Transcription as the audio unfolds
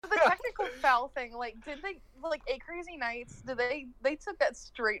the technical foul thing, like, did they, like, Eight Crazy Nights, they took that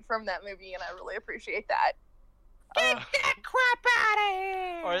straight from that movie, and I really appreciate that. Get that crap out of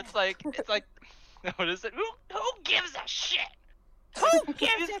here! Or it's like, what is it? Who gives a shit? Who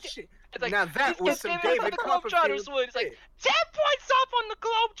gives a shit? It's like, Now that was some it's like David the Globetrotters Copperfield would. It's like, shit. 10 points up on the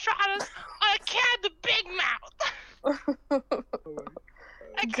Globetrotters. I can't the Big Mouth.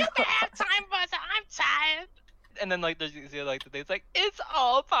 I killed the halftime buzzer. I'm tired. And then like there's like the things like it's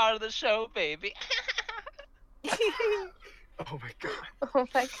all part of the show, baby. Oh my god. Oh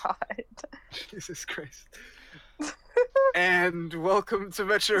my god. Jesus Christ. And welcome to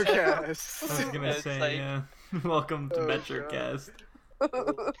MetroCast. I was gonna It's say, like- yeah. Welcome to Oh, MetroCast.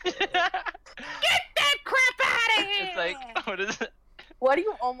 Get that crap out of here! It's like, what is it? Why do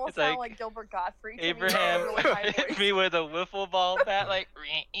you almost It's sound like like Gilbert Gottfried? to me? Abraham Really high hit voice. me with a wiffle ball bat, like.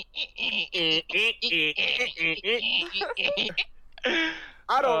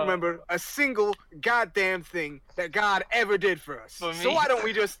 I don't remember a single goddamn thing that God ever did for us. For So me. why don't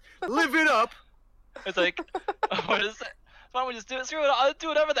we just live it up? It's like, what is it? Why don't we just do it? Screw it! I'll do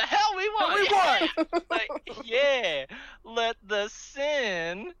whatever the hell we want. We want. Like, yeah, let the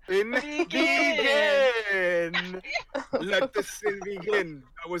sin Begin. Begin. Let the sin begin.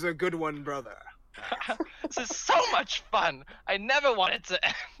 That was a good one, brother. This is so much fun. I never want it to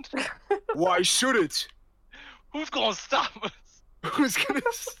end. Why should it? Who's gonna stop us? Who's gonna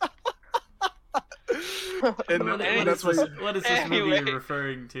stop? And What that's is why. what is this Anyway. movie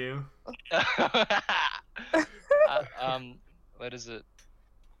referring to? What is it?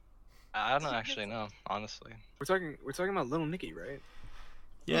 I don't actually know, honestly. We're talking about Little Nicky, right?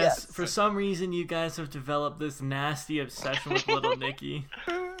 Yes, Yes. for some reason you guys have developed this nasty obsession with Little Nicky.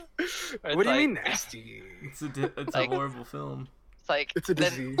 What do you mean nasty? It's a Like- horrible film. It's like It's a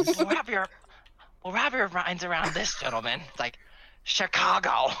then disease. We'll wrap your minds around this, gentlemen. It's like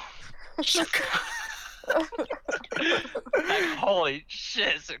Chicago. Like holy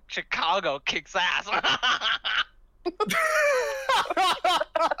shit, Chicago kicks ass.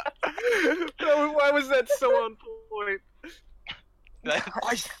 Why was that so on point?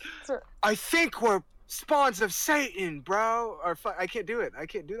 I think we're spawns of Satan, bro. Or I can't do it. I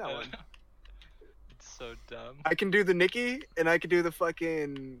can't do that one. It's so dumb. I can do the Nicky, and I can do the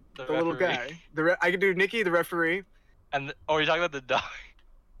fucking The the little referee. guy. I can do Nicky, the referee, And you're talking about the dog.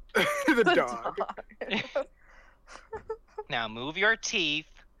 the dog, Now move your teeth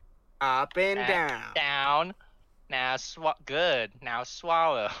up and down. down. Now good. Now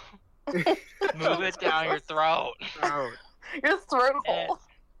swallow. Move it down your throat. Out Your throat Eh. hole.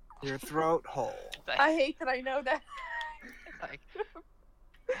 your throat hole. It's like, I hate that I know that. like,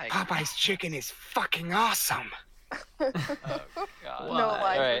 Popeye's chicken is fucking awesome. oh god. No lies All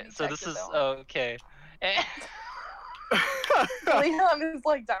right, when so you this text is it, though. okay. Leon is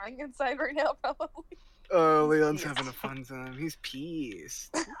like dying inside right now, probably. Oh, Leon's having a fun time. He's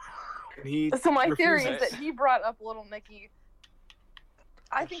pissed. And he So my theory refuses. is that he brought up Little Nicky.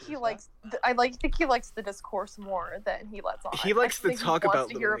 I think he What's likes. Think he likes the discourse more than he lets on. He likes I to think he talk wants about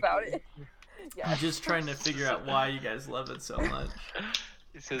to hear Little about Nicky. it. I'm Yeah. just trying to figure out why you guys love it so much.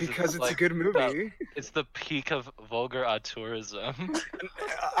 Because it's a like good movie. It's the peak of vulgar auteurism.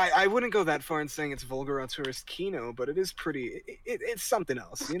 I wouldn't go that far in saying it's vulgar on tourist kino, but it is pretty. It's something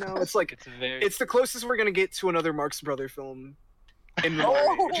else, you know. It's like It's very. it's the closest we're gonna get to another Marx Brother film in the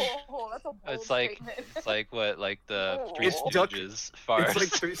age. Oh, that's a bold It's like statement. it's like what like the Oh. Three It's Duck- Stooges farce.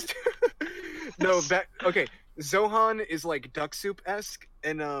 It's like no, okay. Zohan is like Duck Soup esque,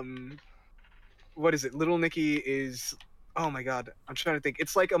 and what is it? Little Nicky is. Oh my god, I'm trying to think.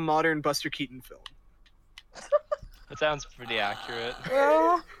 It's like a modern Buster Keaton film. That sounds pretty accurate.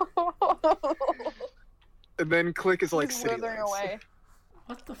 And then Click is like He's City withering Lights. away.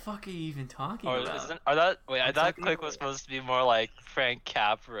 What the fuck are you even talking Or about? isn't? Are that? Wait, I I'm thought talking Click about- was supposed to be more like Frank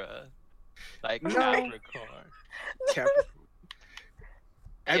Capra, like No. Capricorn. Cap-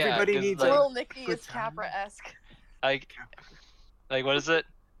 Everybody 'cause, needs like- a Little Nicky good is time. Capra-esque. Like what is it?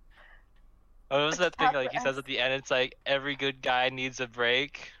 What was that thing like he says Capra-esque. at the end? It's like every good guy needs a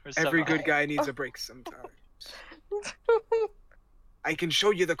break or something. Every good guy needs a break sometimes. I can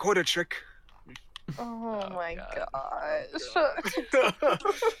show you the quarter trick. Oh my God. gosh.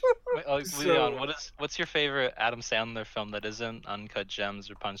 Wait, oh, So- Leon, what's your favorite Adam Sandler film that isn't Uncut Gems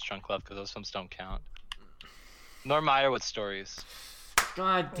or Punch Drunk Love? Because those films don't count. Nor Meyerowitz Stories.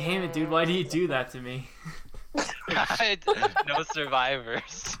 God damn it, dude! Why do you do that to me? No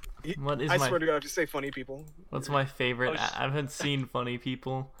Survivors. What is I my swear to God, just say funny people. What's my favorite? Oh, sh- I haven't seen Funny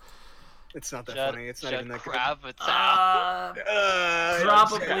People. It's not that Judd, funny. It's not Judd even that good.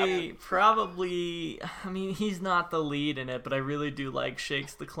 Probably, probably. I mean, he's not the lead in it, but I really do like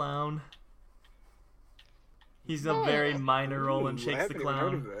Shakes the Clown. He's a very minor role in Ooh, I Shakes the haven't even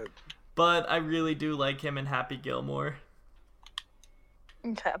heard of Clown, that. but I really do like him in Happy Gilmore.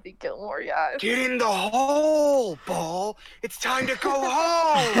 Happy Gilmore, yeah. Get in the hole, Ball. It's time to go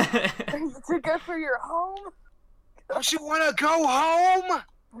home. To go for your home? Don't you want to go home?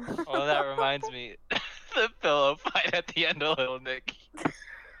 Oh, that reminds me. The pillow fight at the end of Little Nicky.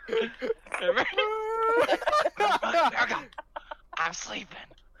 Remember? I'm sleeping.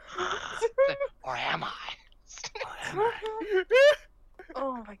 Or am I?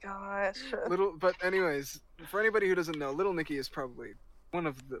 Oh my gosh. But anyways, for anybody who doesn't know, Little Nicky is probably one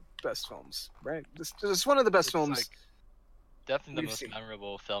of the best films, right? This is one of the best It's films. like definitely the we've most seen.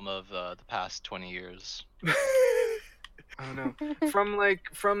 memorable film of the past 20 years. I don't know.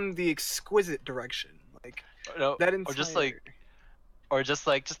 From the exquisite direction, like No, that or entire. just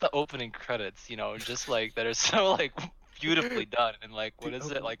the opening credits, you know, just like that are so like beautifully done and like what is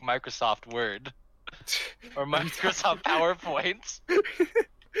it, like Microsoft Word or Microsoft PowerPoint?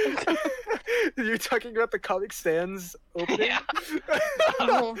 You're talking about the Comic Sans opening? Yeah.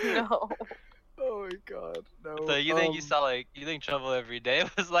 Oh no. Oh my god, no. So you think Trouble Every Day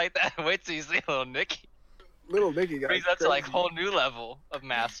was like that? Wait till you see Little Nicky. Little Nicky got Brings that to like crazy whole new level of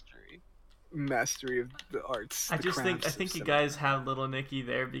mastery. mastery of the arts. I the just think crafts of you cinema. guys have Little Nicky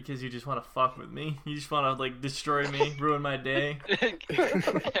there because you just want to fuck with me. You just want to like destroy me, ruin my day.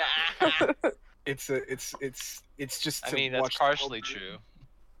 It's just. I to mean, that's watch the partially whole true.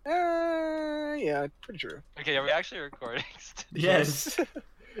 movie. Yeah, pretty true. Okay, are we actually recording? Yes.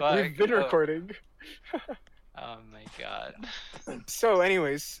 We've been recording. Oh my god. So,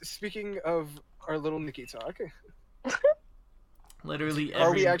 anyways, speaking of our Little Nicky talk, Literally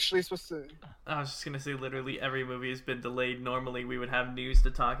are we every. actually supposed to? I was just gonna say, literally every movie has been delayed. Normally, we would have news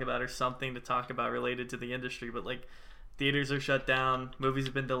to talk about or something to talk about related to the industry, but like, theaters are shut down, movies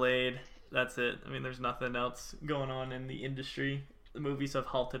have been delayed. That's it. I mean, there's nothing else going on in the industry. The movies have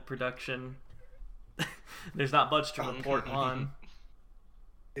halted production. There's not much to report on.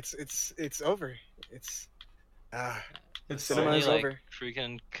 It's over. It's It's Cinema Only is like over.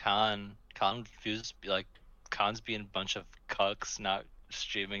 freaking confused, like cons being a bunch of cucks not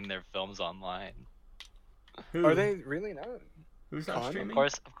streaming their films online. Who? Are they really not? Who's not Con? streaming?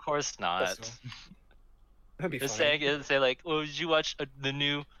 Of course not. That's That'd be They're funny. say like, well, did you watch the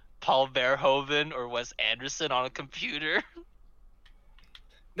new Paul Verhoeven or Wes Anderson on a computer?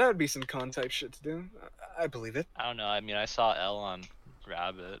 That would be some con type shit to do. I believe it. I don't know. I mean, I saw Elle on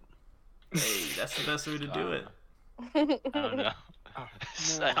Rabbit. Hey, that's the best way to do it. I don't know. Oh,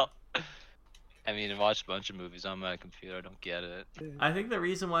 So, I mean, I watched a bunch of movies on my computer. I don't get it. I think the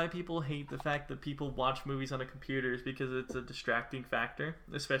reason why people hate the fact that people watch movies on a computer is because it's a distracting factor,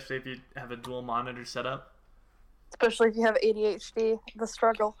 especially if you have a dual monitor setup. Especially if you have ADHD, the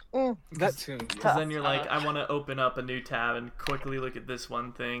struggle. That too. Because then you're like, I want to open up a new tab and quickly look at this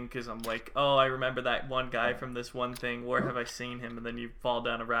one thing because I'm like, oh, I remember that one guy from this one thing. Where have I seen him? And then you fall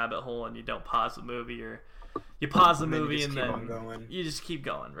down a rabbit hole and you don't pause the movie, or you pause the And then you movie just and keep then on going. you just keep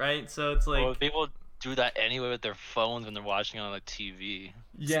going, right? So it's like, Well, people do that anyway with their phones when they're watching on the TV.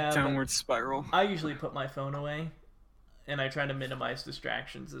 yeah, but Downward spiral. I usually put my phone away and I try to minimize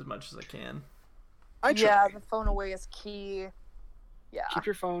distractions as much as I can. I try. Yeah, the phone away is key. Yeah. Keep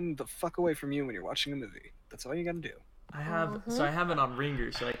your phone the fuck away from you when you're watching a movie. That's all you gotta do. I have so I have it on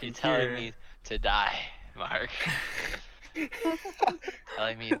ringer so I can You're telling hear. me to die, Mark.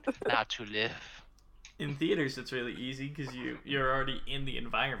 Telling me not to live. In theaters, it's really easy because you're already in the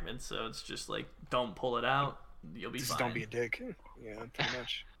environment, so it's just like, don't pull it out, you'll be Just fine. don't be a dick. Yeah, pretty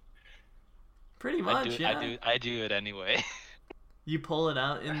much. Pretty much, I do it anyway. You pull it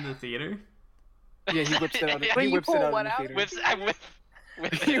out in the theater. Yeah, he whips it out. Wait, He you whips it pull out what in the out? theater. I whip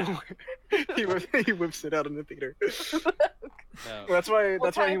he whips it out in the theater. No. Well, that's why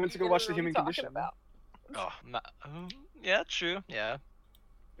What he type went to go theater watch The are we Human talking Condition. about? Oh, yeah, true. Yeah.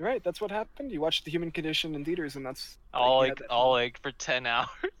 Right, that's what happened. You watched The Human Condition in theaters, and that's All you had like that for 10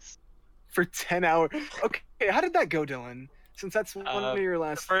 hours. for 10 hours. Okay, how did that go, Dylan? Since that's one of your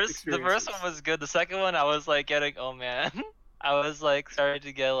last The first experiences. one was good. The second one, I was like getting, oh man, I was like starting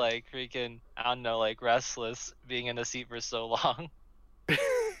to get like freaking, I don't know, like restless being in the seat for so long.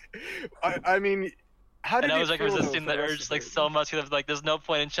 I mean, how did And I it was like feel, though, resisting for the rest urge of like it? so much because I was like, there's no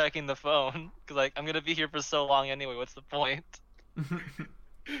point in checking the phone because like I'm gonna be here for so long anyway. What's the point?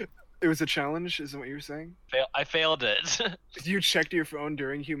 It was a challenge, isn't what you were saying? I failed it. You checked your phone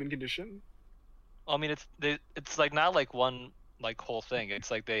during Human Condition? I mean, it's like not like one like whole thing.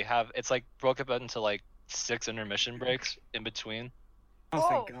 It's like it's like broke up into like 6 intermission breaks in between. Oh,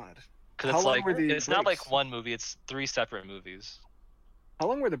 thank Oh. God. Cause How it's long like were the it's not like breaks? one movie. It's 3 separate movies. How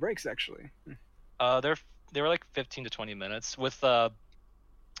long were the breaks actually? They were like 15 to 20 minutes. With I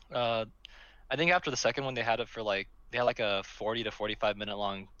think after the second one they had like a 40 to 45 minute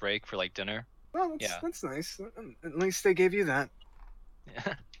long break for like dinner. Well, that's nice. At least they gave you that.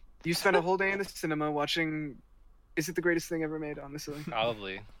 Yeah, You spent a whole day in the cinema watching. Is it the greatest thing ever made? Honestly,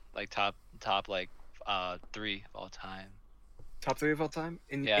 probably like top like 3 of all time. top 3 of all time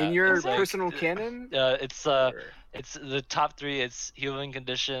in Yeah, your it's like- personal canon. It's Or- it's the top 3. It's Human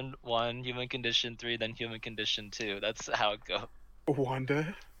Condition 1, Human Condition 3, then Human Condition 2. That's how it goes.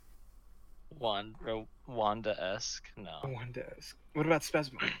 Wanda. Wanda-esque. No. Wanda-esque. What about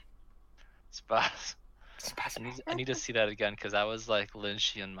Spasmo? Spaz. Spasmo. I need to see that again because that was like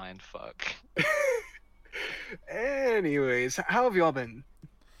Lynchian mindfuck. Anyways, how have y'all been?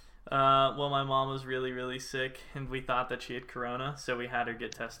 Well, my mom was really, really sick, and we thought that she had corona, so we had her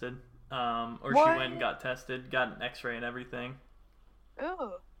get tested. Or she What? went and got tested, got an X-ray and everything.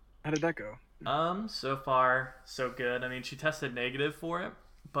 Ooh. How did that go? So far, so good. I mean, she tested negative for it,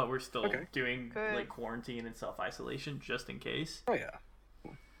 but we're still Okay. doing Good. like quarantine and self-isolation just in case. Oh yeah.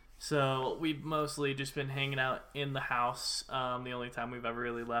 So we've mostly just been hanging out in the house. The only time we've ever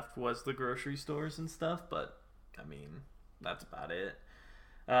really left was the grocery stores and stuff, but I mean, that's about it.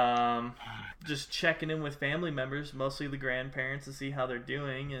 Just checking in with family members, mostly the grandparents, to see how they're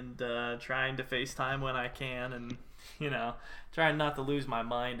doing, and trying to FaceTime when I can, and trying not to lose my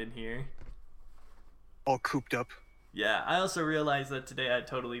mind in here. All cooped up. Yeah, I also realized that today I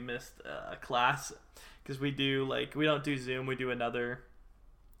totally missed a class because we don't do Zoom, we do another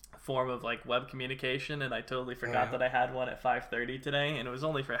form of like web communication, and I totally forgot Yeah. that I had one at 5:30 today, and it was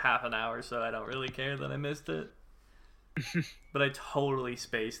only for half an hour, so I don't really care that I missed it. But I totally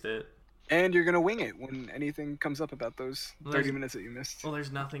spaced it. And you're gonna wing it when anything comes up about those Well, 30 there's- minutes that you missed. Well,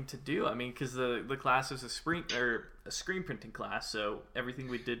 there's nothing to do. I mean, because the class is a screen printing class, so everything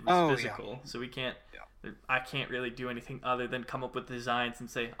we did was Oh, yeah. physical. So we can't. Yeah. I can't really do anything other than come up with designs and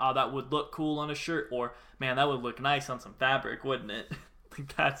say, "Oh, that would look cool on a shirt," or "Man, that would look nice on some fabric, wouldn't it?"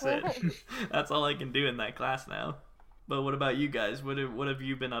 Like, that's it. That's all I can do in that class now. But what about you guys? What have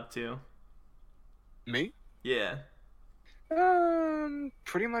you been up to? Me? Yeah.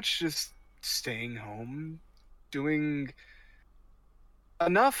 Pretty much just staying home, doing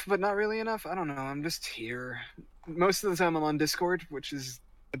enough, but not really enough. I don't know. I'm just here. Most of the time I'm on Discord, which is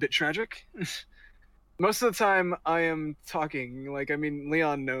a bit tragic. Most of the time I am talking. Like, I mean,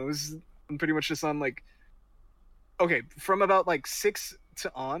 Leon knows. I'm pretty much just on like. Okay, from about like 6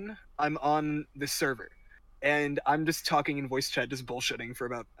 to on, I'm on the server, and I'm just talking in voice chat, just bullshitting for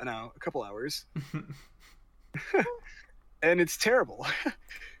about a couple hours. And it's terrible.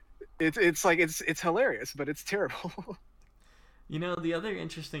 It's like it's hilarious, but it's terrible. The other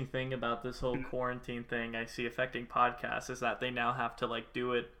interesting thing about this whole quarantine thing I see affecting podcasts is that they now have to like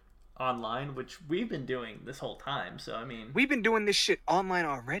do it online, which we've been doing this whole time. So I mean, We've been doing this shit online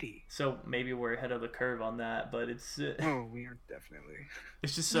already. so maybe we're ahead of the curve on that, but it's Oh, we are definitely.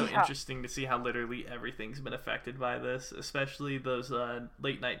 it's just so Yeah. interesting to see how literally everything's been affected by this, especially those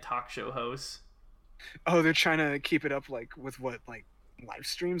late night talk show hosts. Oh, they're trying to keep it up like with what like live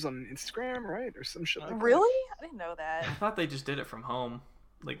streams on Instagram, right, or some shit like that. Really? I didn't know that. I thought they just did it from home,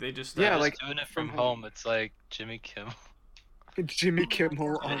 like they just Yeah, Just like, doing it from from home. It's like Jimmy Kimmel. Jimmy Oh my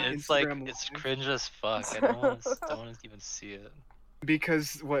Kimmel God. on It's Instagram like Live. it's cringe as fuck. I don't want to even see it.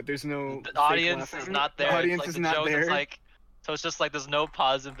 Because what? There's no The fake audience laughing? is not there. The audience it's like is the not joke there. is like, so it's just like there's no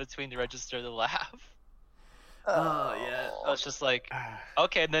pause in between to register the laugh. Oh, yeah. So it's just like, Ah,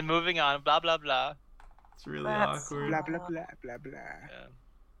 okay, and then moving on, blah blah blah. it's really That's- awkward. blah blah blah blah blah. Yeah.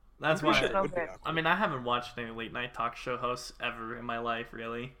 That's I'm why. pretty sure it would be Okay. awkward. I mean, I haven't watched any late night talk show hosts ever in my life,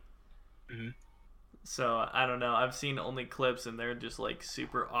 really. Mhm. So I don't know. I've seen only clips, and they're just like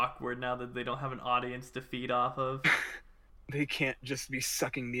super awkward now that they don't have an audience to feed off of. They can't just be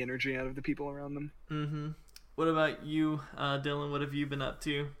sucking the energy out of the people around them. Mm-hmm. What about you, Dylan? What have you been up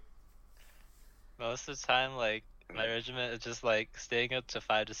to? Most of the time, like my regimen is just like staying up to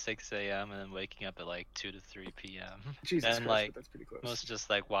 5 to 6 a.m. and then waking up at like 2 to 3 p.m. Jesus And, Christ, like, but that's pretty close. Most just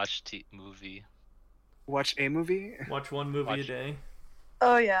like watch movie. Watch a movie. Watch one movie a Watch- day.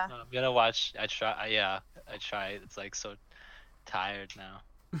 Oh yeah. No, I'm gonna watch. I try. It's like so tired now.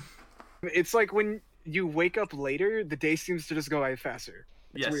 It's like when you wake up later, the day seems to just go by faster.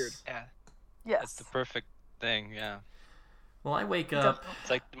 It's Yes. weird. Yeah, Yes. that's the perfect thing. Yeah, Well, I wake up. Definitely. it's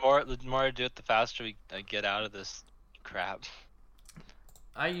like the more I do it, the faster I get out of this crap.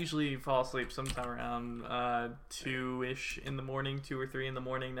 I usually fall asleep sometime around 2-ish in the morning, 2 or 3 in the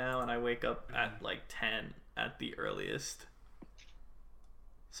morning now, and I wake up at like 10 at the earliest.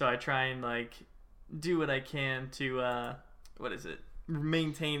 So I try and like do what I can to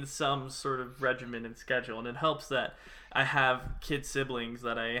maintain some sort of regimen and schedule, and it helps that I have kid siblings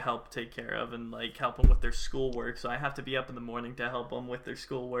that I help take care of and like help them with their schoolwork, so I have to be up in the morning to help them with their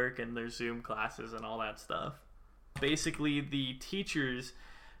schoolwork and their Zoom classes and all that stuff. Basically, the teachers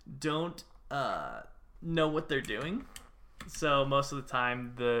don't know what they're doing, so most of the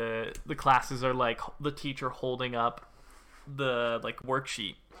time the classes are like the teacher holding up the like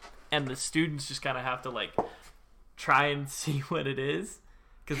worksheet, and the students just kind of have to like try and see what it is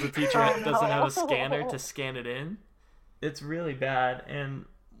because the teacher doesn't have a scanner to scan it in. It's really bad. And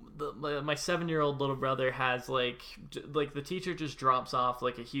my 7-year-old little brother has like the teacher just drops off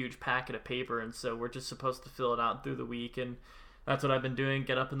like a huge packet of paper, and so we're just supposed to fill it out through the week, and that's what I've been doing.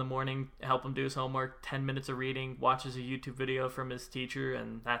 Get up in the morning, help him do his homework, 10 minutes of reading, watches a YouTube video from his teacher,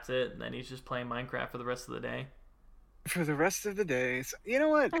 and that's it. And then he's just playing Minecraft for the rest of the day. For the rest of the day. So, you know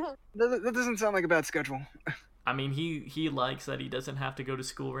what? That doesn't sound like a bad schedule. I mean, he likes that he doesn't have to go to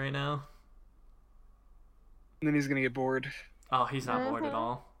school right now. And then he's gonna get bored. Oh, he's not bored at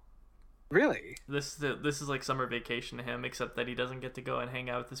all. Really? This is like summer vacation to him, except that he doesn't get to go and hang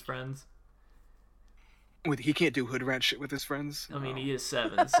out with his friends. He can't do hood rat shit with his friends? I mean, he is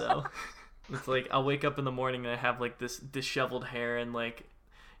 7, so it's like I'll wake up in the morning and I have like this disheveled hair, and like,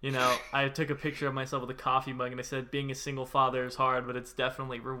 you know, I took a picture of myself with a coffee mug and I said, being a single father is hard, but it's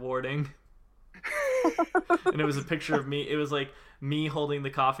definitely rewarding. And it was a picture of me. It was like me holding the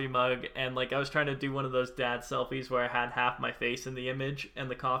coffee mug, and like I was trying to do one of those dad selfies where I had half my face in the image and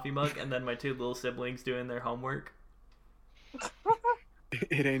the coffee mug, and then my 2 little siblings doing their homework.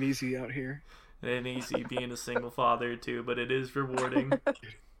 It ain't easy out here. It ain't easy being a single father too, but it is rewarding.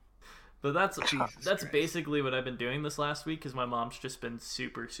 But that's Christ. basically what I've been doing this last week, because my mom's just been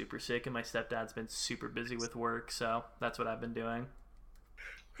super, super sick, and my stepdad's been super busy with work, so that's what I've been doing.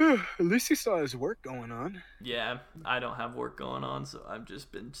 At least he still has work going on. Yeah, I don't have work going on, so I've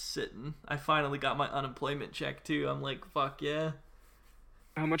just been sitting. I finally got my unemployment check too. I'm like, fuck yeah.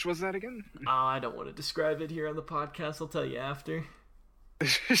 How much was that again? Oh, I don't want to describe it here on the podcast. I'll tell you after.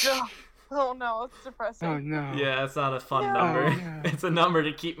 Oh no, it's depressing. Oh no. Yeah, it's not a fun No. number. Oh, yeah. It's a number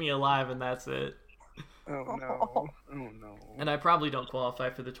to keep me alive, and that's it. Oh no. Oh no. And I probably don't qualify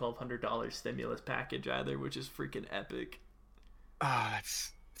for the $1,200 stimulus package either, which is freaking epic. Ah,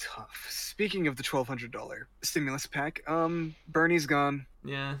 that's tough. Speaking of the $1,200 stimulus pack, Bernie's gone.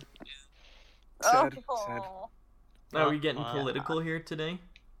 Yeah. Sad. Sad. Oh. Are we getting political here today?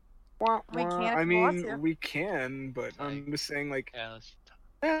 Wah, We wah. can if I you want mean, to. we can, but I'm just saying, like, Yeah,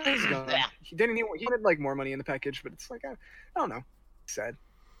 that's he's gone. He wanted like more money in the package, but it's like, I don't know. Sad.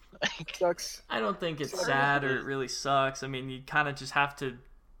 Sucks. I don't think it's sad or it really sucks. I mean, you kind of just have to,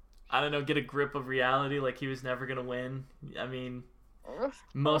 I don't know, get a grip of reality. Like, he was never gonna win. I mean,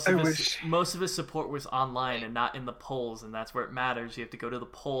 most I of wish. his support was online and not in the polls, and that's where it matters. You have to go to the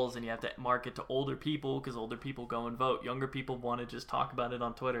polls, and you have to market to older people, because older people go and vote. Younger people want to just talk about it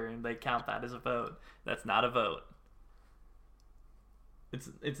on Twitter, and they count that as a vote. That's not a vote.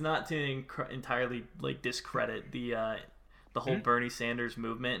 It's not to entirely like discredit the whole Bernie Sanders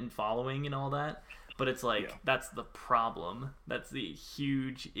movement and following and all that, but it's like, Yeah. that's the problem. That's the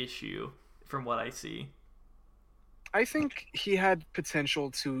huge issue from what I see. I think he had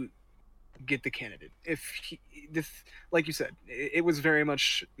potential to get the candidate. If he, like you said, it was very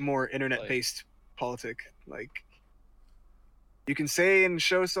much more internet-based politic. Like, you can say and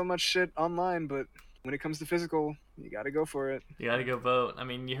show so much shit online, but when it comes to physical, you gotta go for it. You gotta go vote. I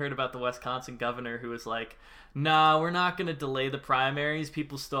mean, you heard about the Wisconsin governor who was like, nah, we're not gonna delay the primaries.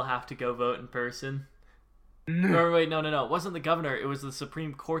 People still have to go vote in person. Or wait, no. It wasn't the governor. It was the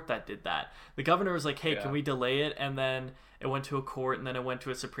Supreme Court that did that. The governor was like, hey, Yeah. can we delay it? And then it went to a court, and then it went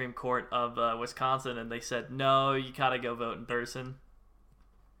to a Supreme Court of Wisconsin, and they said, no, you gotta go vote in person.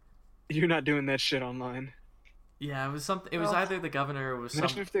 You're not doing that shit online. Yeah, it was something. It was Oh. either the governor or it was some.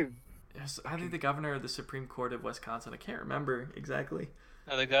 Imagine if they. It was either the governor or the Supreme Court of Wisconsin. I can't remember exactly.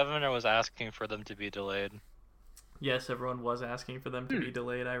 No, the governor was asking for them to be delayed. Yes, everyone was asking for them to be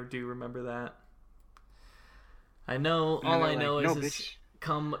delayed. I do remember that. I know. And All they're I know like, is, "No, is bitch."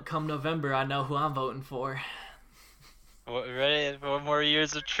 come November, I know who I'm voting for. Ready for more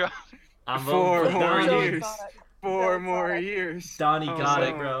years of Trump? I'm Four voting for more Donnie. years. Got it. 4 Joe more Exotic. years. Donnie Oh, got no.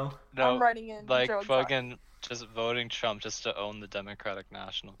 it, bro. No, I'm writing in like Joe Exotic. fucking just voting Trump just to own the Democratic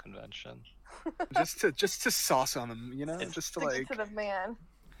National Convention. just to sauce on them, you know, It's- just to Stick it like to the man.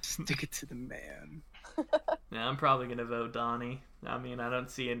 stick it to the man. Yeah, I'm probably gonna vote Donnie. I mean, I don't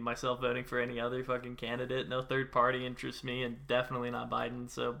see myself voting for any other fucking candidate. No third party interests me, and definitely not Biden.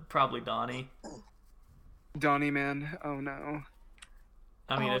 So probably Donnie. Donnie, man. Oh no.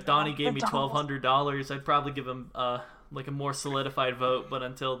 I mean, Oh, if Donnie no, gave me the Donald. $1,200, I'd probably give him like a more solidified vote. But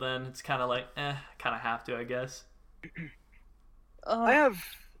until then, it's kind of like, kind of have to, I guess.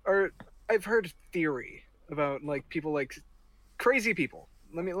 I've heard theory about like people like crazy people.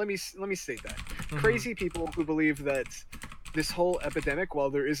 Let me state that. Crazy people who believe that this whole epidemic, while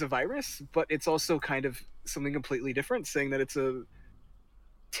there is a virus, but it's also kind of something completely different, saying that it's a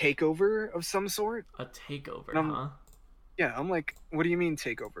takeover of some sort. A takeover, huh? Yeah, I'm like, what do you mean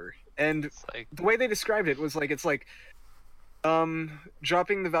takeover? And It's like, the way they described it was like, it's like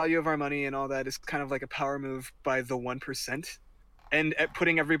dropping the value of our money and all that is kind of like a power move by the 1%, and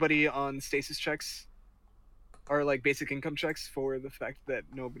putting everybody on stasis checks or like basic income checks for the fact that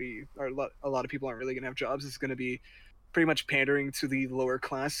a lot of people aren't really gonna have jobs is gonna be pretty much pandering to the lower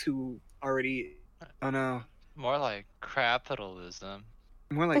class who already, oh no, more like capitalism.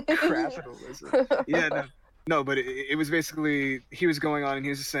 more like capitalism. Yeah, no, but it was basically, he was going on and he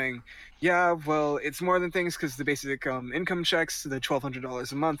was just saying, yeah, well, it's more than things because the basic income checks, the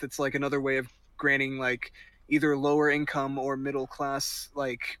 $1,200 a month, it's like another way of granting like either lower income or middle class,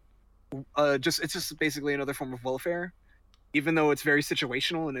 like it's just basically another form of welfare, even though it's very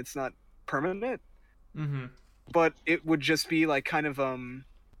situational and it's not permanent. Mm-hmm. But it would just be like kind of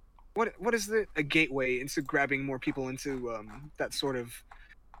what is a gateway into grabbing more people into that sort of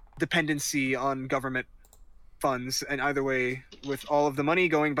dependency on government funds. And either way, with all of the money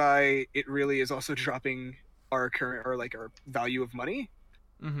going by, it really is also dropping our current, or like our value of money.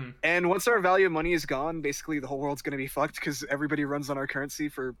 Mm-hmm. And once our value of money is gone, basically the whole world's gonna be fucked because everybody runs on our currency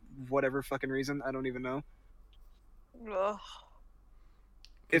for whatever fucking reason. I don't even know. Ugh.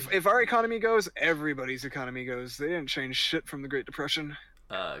 If our economy goes, everybody's economy goes. They didn't change shit from the Great Depression.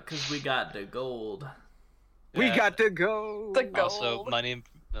 Cause we got the gold. We Yeah. got to go. The Also, gold. money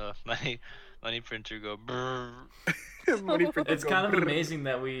printer go brrr. Money printer It's go kind of brrr. amazing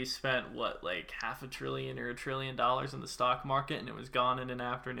that we spent what, like $500 billion or $1 trillion in the stock market, and it was gone in an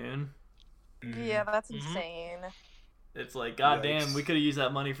afternoon. Yeah, that's Mhm. insane. It's like, goddamn, Yikes. we could have used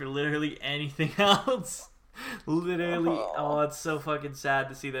that money for literally anything else. Literally, Oh. oh, it's so fucking sad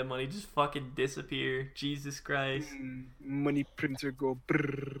to see that money just fucking disappear. Jesus Christ. Money printer go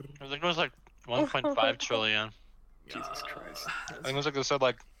brrr. I think it was like 1.5 trillion. Jesus Christ. I think it was like they said,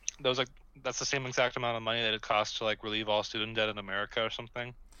 like that was like that's the same exact amount of money that it costs to like relieve all student debt in America or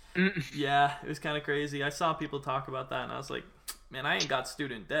something. Yeah, it was kind of crazy. I saw people talk about that, and I was like, man, I ain't got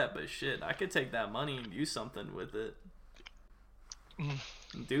student debt, but shit, I could take that money and do something with it.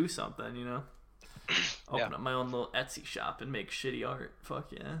 Do something, you know? Open Yeah. up my own little Etsy shop and make shitty art.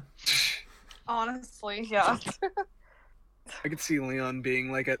 Fuck yeah. Honestly, yeah. I could see Leon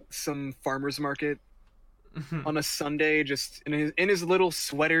being like at some farmer's market on a Sunday, just in his little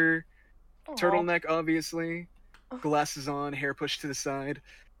sweater, turtleneck, obviously, glasses on, hair pushed to the side.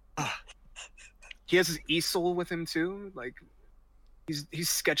 He has his easel with him too. Like he's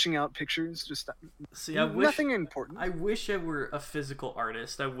sketching out pictures. Just See, I wish nothing important. I wish I were a physical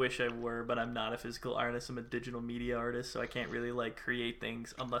artist. I wish I were, but I'm not a physical artist. I'm a digital media artist, so I can't really like create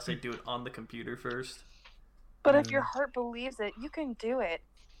things unless I do it on the computer first. But if your heart believes it, you can do it.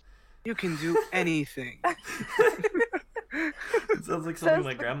 You can do anything. It sounds like something Says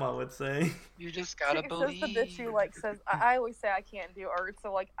my the- grandma would say. You just gotta It says believe. the bitch who like says, I always say I can't do art,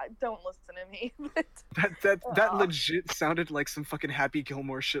 so like don't listen to me. That Aw. legit sounded like some fucking Happy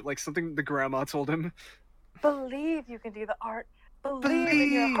Gilmore shit, like something the grandma told him. Believe you can do the art. Believe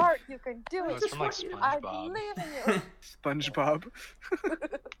in your Believe. heart you can do Oh, it. it's from like I SpongeBob. believe in you. SpongeBob.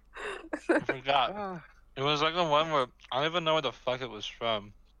 I forgot. Ah, It was like the one where I don't even know where the fuck it was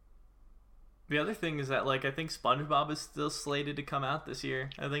from. The other thing is that like I think SpongeBob is still slated to come out this year.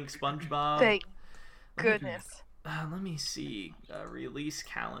 I think SpongeBob. Thank goodness. Let me see release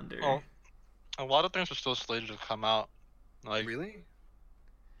calendar. Oh. A lot of things are still slated to come out. Like, really?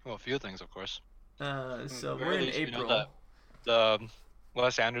 well, a few things, of course. So very we're in least, we know April. that The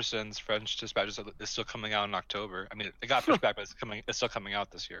Wes Anderson's French Dispatch is still coming out in October. I mean, it got pushed back, but it's still coming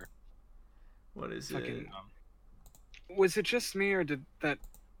out this year. What is Fucking- it? Was it just me, or did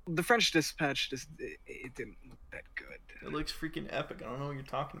the French Dispatch just it didn't look that good? It looks freaking epic. I don't know what you're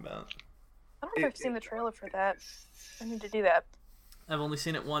talking about. I don't know if I've seen the trailer for that. I need to do that. I've only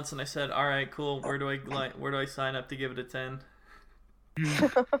seen it once, and I said, "All right, cool. Where do I sign up to give it a 10?"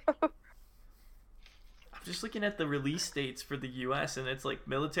 I'm just looking at the release dates for the U.S. and it's like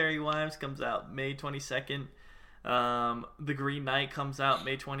Military Wives comes out May 22nd. The Green Knight comes out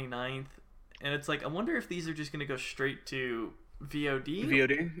May 29th. And it's like, I wonder if these are just gonna go straight to VOD?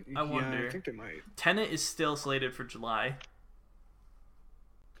 VOD. I wonder. Yeah, I think they might. Tenet is still slated for July.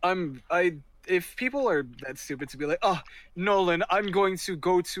 If people are that stupid to be like, oh, Nolan, I'm going to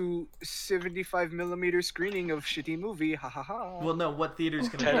go to 75mm screening of shitty movie, ha ha ha. Well, no, what theater's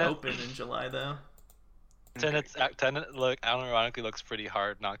gonna be Tenet. open in July though? Tenet ironically looks pretty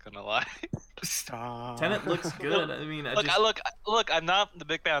hard. Not gonna lie. Stop. Tenet looks good. I mean, Look. I'm not the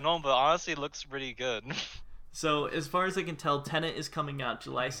big fan of Nolan, but honestly, it looks pretty good. So as far as I can tell, Tenet is coming out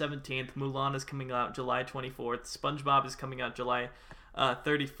July 17th. Mulan is coming out July 24th. SpongeBob is coming out July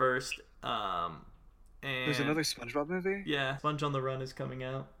 31st. And There's another SpongeBob movie? Yeah, Sponge on the Run is coming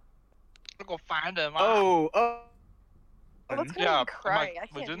out. I'll go find him. Oh. Oh, that's gonna Yeah. make me cry. I But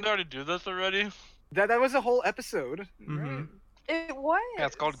can't. didn't they already do this already? That was a whole episode. Mhm. Right? It was. Yeah,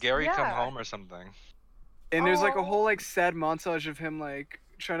 it's called Gary Come yeah. Home or something. And there's like a Oh. whole like sad montage of him like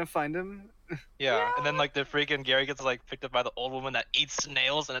trying to find him. Yeah. And then like the freaking Gary gets like picked up by the old woman that eats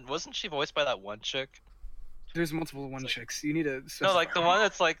snails, and wasn't she voiced by that one chick? There's multiple one chicks. You need to. No, like the specify. one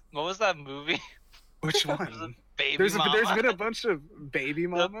that's like, what was that movie? Which Was it one? Baby There's Mama. been a bunch of baby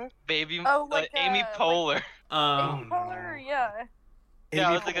mama. Baby. Oh, like, Amy like- Poehler. Um, no. Poehler, yeah. Yeah, I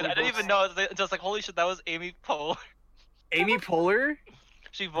Amy was thinking, I Poehler didn't even voiced- know. It was just like, holy shit, that was Amy Poehler. Amy Poehler?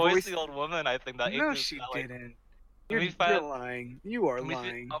 She voiced Voiced- the old woman, I think. That No, ate this- she that, like, didn't. Let me You're find- lying. You are let me see-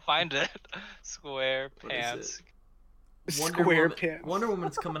 lying. I'll find it. Square What is pants. Wonder Square Woman, pants. Wonder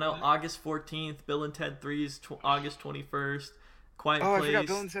Woman's coming out August 14th. Bill and Ted 3 is August 21st. Quiet Oh, I Place. forgot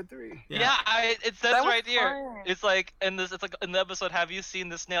Bill and Ted 3. Yeah, it says That was right here. fun. It's like it's like in the episode. Have you seen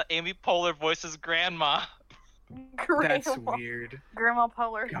the snail? Amy Poehler voices grandma. That's Grandma, weird. Grandma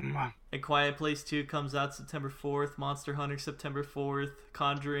Poehler. Come on. And Quiet Place 2 comes out September 4th. Monster Hunter September 4th.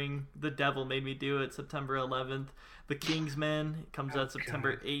 Conjuring The Devil Made Me Do It September 11th. The Kingsman comes out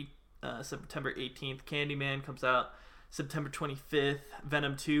September 18th. Candyman comes out September 25th.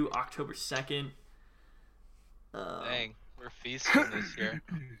 Venom 2 October 2nd. Dang, we're feasting this year.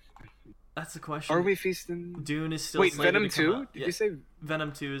 That's the question. Are we feasting? Dune is still Wait, slated Venom to come 2? out. Did Yeah, you say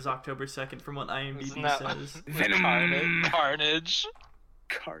Venom 2 is October 2nd from what IMDb Isn't that says. Venom? Carnage.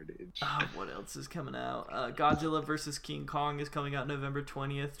 Carnage? What else is coming out? Godzilla vs. King Kong is coming out November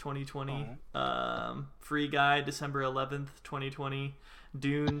 20th, 2020. Free Guy December 11th, 2020.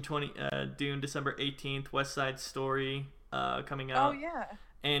 Dune December 18th. West Side Story coming out. Oh yeah.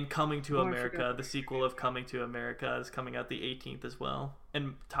 And Coming to Oh, I America, forgot. the sequel of Coming to America, is coming out the 18th as well.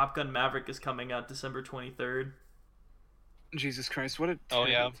 And Top Gun Maverick is coming out December 23rd. Jesus Christ, what a Oh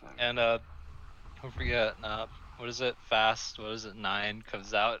yeah, terrible time. and don't forget, what is it? Fast. What is it? 9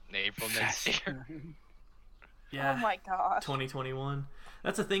 comes out in April next year. Yeah. Oh my gosh. 2021.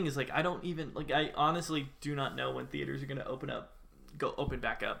 That's the thing is like I don't even like I honestly do not know when theaters are gonna open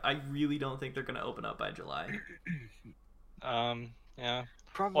back up. I really don't think they're gonna open up by July. Yeah.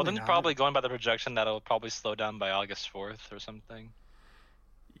 Probably Well, then not. probably going by the projection that it'll probably slow down by August 4th or something.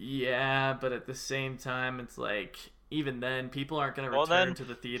 Yeah, but at the same time, it's like even then people aren't gonna Well, return then- to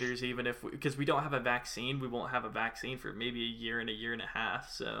the theaters even if because we don't have a vaccine. We won't have a vaccine for maybe a year and a half.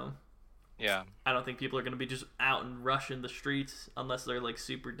 So Yeah. I don't think people are gonna be just out and rushing the streets unless they're like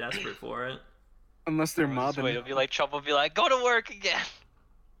super desperate for it. Unless they're Just mobbing. wait, it'll be like Trump will be like, go to work again.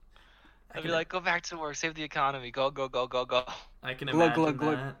 I I'll be can- like, go back to work, save the economy, go, go, go, go, go. I can Glug, imagine glug,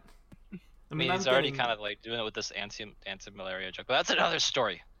 glug. that. I mean, I'm he's already getting- kind of like doing it with this anti-malaria joke, but that's another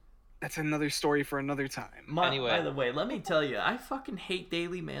story. That's another story for another time. Anyway. By the way, let me tell you, I fucking hate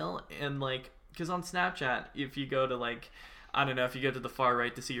Daily Mail and like, cause on Snapchat, if you go to like, I don't know, if you go to the far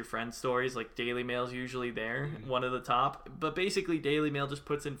right to see your friends' stories, like Daily Mail's usually there, one of the top. But basically, Daily Mail just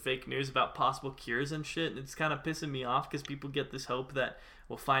puts in fake news about possible cures and shit. And it's kind of pissing me off because people get this hope that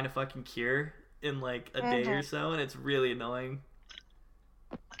we'll find a fucking cure in like a day or so, and it's really annoying.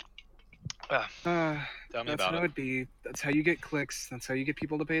 Tell me That's about how it. it be. That's how you get clicks. That's how you get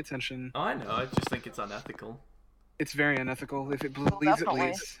people to pay attention. Oh, I know. I just think it's unethical. It's very unethical. If it bleeds, it definitely.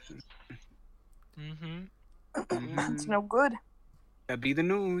 bleeds. Mm-hmm. It's no good. That be the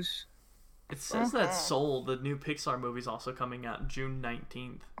news. It says that Mhm. Soul, the new Pixar movie, is also coming out June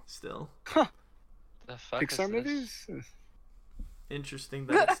 19th. Still The fuck Pixar is this? movies? interesting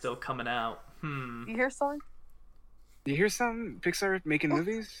that it's still coming out. You hear something? You hear something? Pixar making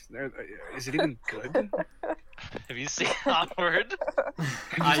movies? Is it even good? Have you seen Onward?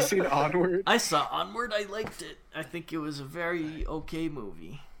 Have you seen Onward? I saw Onward. I liked it. I think it was a very okay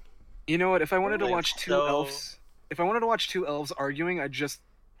movie. You know what? If I wanted to Like, watch two so- elves, if I wanted to watch two elves arguing, I'd just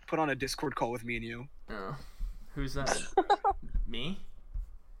put on a Discord call with me and you. Oh, who's that? Me?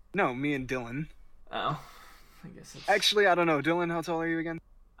 No, me and Dylan. Oh, I guess it's... Actually, I don't know. Dylan, how tall are you again?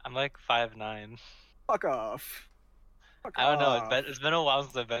 I'm like 5'9". Fuck off. Fuck I don't know. off. It's been a while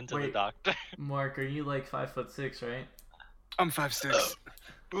since I've been to the Wait. doctor. Mark, are you like 5'6", right? I'm 5'6".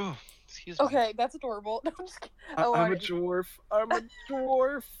 Ooh, excuse me. Okay, that's adorable. No, I'm just kidding. Oh, I'm a I- dwarf. I'm a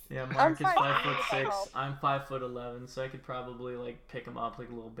dwarf. Yeah, Mark is 5'6". 5'6". I'm 5'11", so I could probably like pick him up like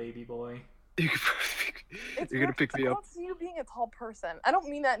a little baby boy. You could It's You're gonna weird pick 'cause me I up. don't see you being a tall person. I don't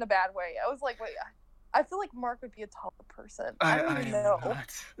mean that in a bad way. I was like, wait, I feel like Mark would be a taller person. I don't I even am know.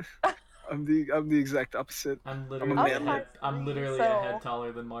 not. I'm the exact opposite. I'm a literally man. a head, I'm 5'3", literally so- a head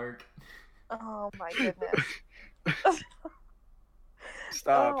taller than Mark. Oh my goodness.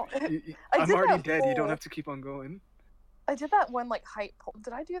 Stop. Oh, I I'm did already that dead. You don't poll. have to keep on going. I did that one like height poll.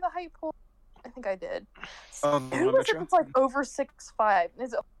 Did I do the height poll? I think I did. Oh, the Who one was that it that's like over 6'5"?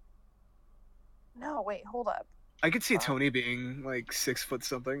 Is it? No, wait, hold up. I could see Tony being like 6 foot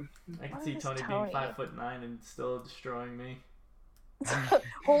something. I can What see is Tony Tony? being 5'9" and still destroying me.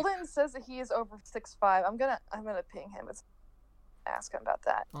 Holden says that he is over 6'5". I'm gonna ping him. It's ask him about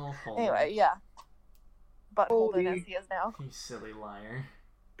that. Oh, hold Anyway, on. yeah. But Holden Holy- as he is now. You silly liar.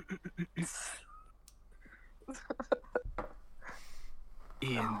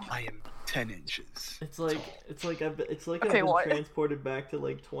 Ian, I am 10 inches. It's like I've Okay, been what? transported back to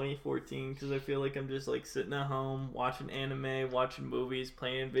like 2014 because I feel like I'm just like sitting at home watching anime, watching movies,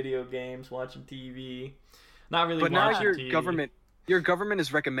 playing video games, watching TV. Not really But watching now your TV. government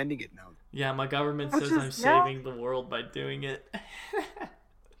is recommending it now. Yeah, my government Which says is- I'm yeah. saving the world by doing it.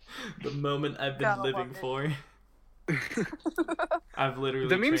 The moment I've been Gotta living love it. for. I've literally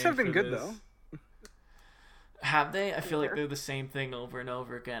The memes have trained been for good, this. though. Have they? I feel like Sure. they're the same thing over and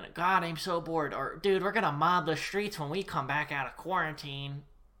over again. God, I'm so bored. Or, dude, we're gonna mob the streets when we come back out of quarantine.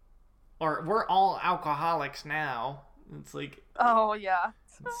 Or, we're all alcoholics now. It's like, Oh yeah.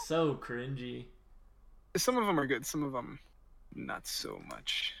 it's so cringy. Some of them are good. Some of them, not so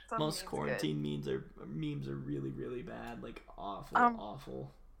much. Some Most memes good. quarantine memes are really, really bad. Like, awful,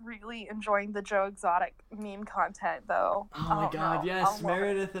 awful. Really enjoying the Joe Exotic meme content though. Oh my god, no, yes. I love it.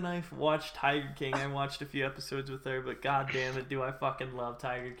 Meredith and I watched Tiger King. I watched a few episodes with her, but god damn it, do I fucking love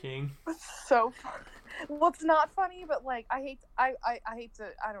Tiger King. It's so fun. Well, it's not funny, but like I hate to I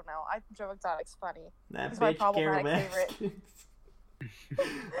don't know. I think Joe Exotic's funny. That He's my bitch Carol problematic favorite.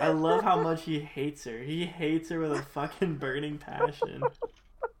 Baskins. I love how much he hates her. He hates her with a fucking burning passion.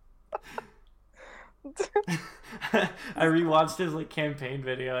 I rewatched his like campaign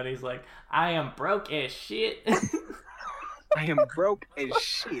video and he's like, I am broke as shit. I am broke as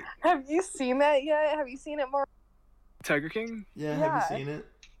shit. Have you seen that yet? Have you seen it more? Tiger King? Yeah, Yeah. have you seen it?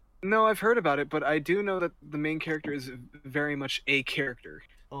 No, I've heard about it, but I do know that the main character is very much a character.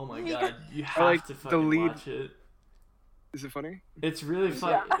 Oh my Yeah. god, you have like to the fucking lead- watch it. Is it funny? It's really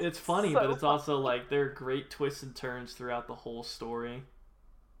fun. Yeah, It's funny, so but it's also like there are great twists and turns throughout the whole story.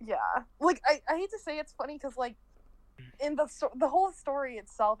 Yeah. Like I hate to say it's funny because like in the whole story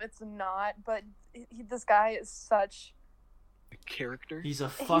itself it's not, but this guy is such A character? He's a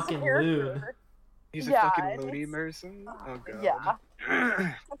he's a fucking loon. character. He's a Yeah, fucking and loony it's- person? Oh god. Yeah.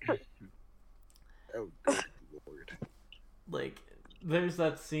 Oh good lord. Like there's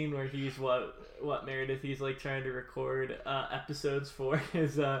that scene where he's what Meredith, he's like trying to record episodes for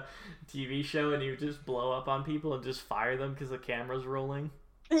his TV show and he would just blow up on people and just fire them because the camera's rolling.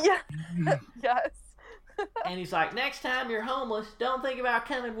 Yeah. Yes. And he's like, next time you're homeless, don't think about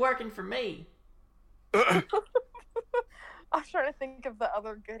coming working for me. I'm trying to think of the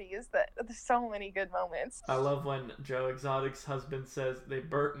other goodies that there's so many good moments. I love when Joe Exotic's husband says they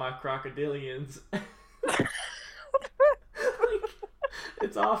burnt my crocodilians. Like,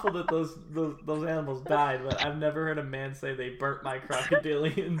 it's awful that those animals died, but I've never heard a man say they burnt my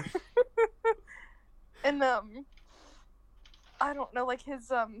crocodilians. And I don't know, like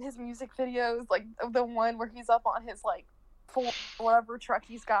his music videos, like the one where he's up on his like whatever truck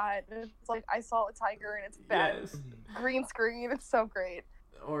he's got, and it's like I saw a tiger and it's bad Yes. green screen. It's so great.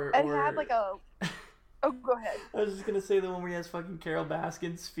 Or And he had like a oh, go ahead. I was just gonna say the one where he has fucking Carol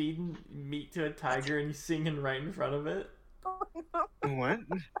Baskins feeding meat to a tiger and he's singing right in front of it. What?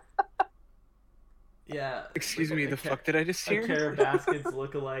 Yeah. Excuse like me, a the fuck did I just A hear? Carol Baskins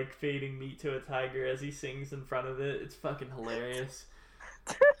lookalike feeding meat to a tiger as he sings in front of it. It's fucking hilarious.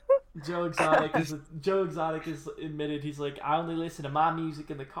 Joe Exotic is admitted he's like, I only listen to my music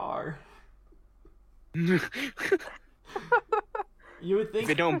in the car. You would think If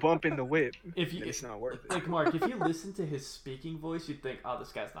it don't bump in the whip, if you then it's not worth it. like Mark, if you listen to his speaking voice, you'd think, oh,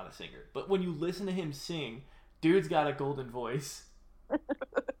 this guy's not a singer. But when you listen to him sing, dude's got a golden voice.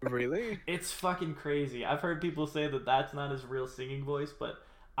 Really? It's fucking crazy. I've heard people say that that's not his real singing voice, but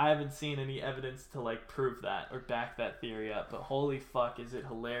I haven't seen any evidence to like prove that or back that theory up. But holy fuck, is it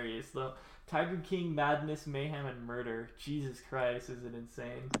hilarious though? Tiger King, Madness, Mayhem, and Murder. Jesus Christ, is it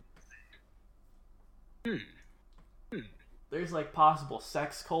insane? There's like possible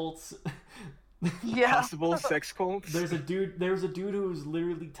sex cults. Yeah. Possible sex cults. There was a dude who was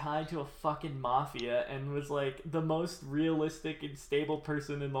literally tied to a fucking mafia and was like the most realistic and stable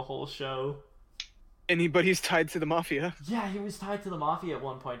person in the whole show. But he's tied to the mafia. Yeah, he was tied to the mafia at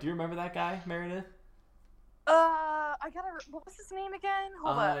one point. Do you remember that guy, Meredith? What was his name again?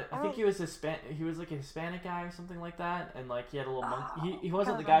 Hold up. I think he was He was like a Hispanic guy or something like that, and like he had a little monkey. He I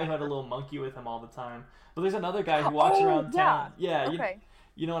wasn't can't the guy who remember. had a little monkey with him all the time. But there's another guy who walks around town. Yeah, Okay.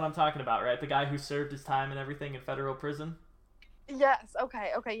 you know what I'm talking about, right? The guy who served his time and everything in federal prison. Yes.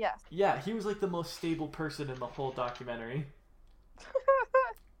 Okay. Yes. Yeah, he was like the most stable person in the whole documentary.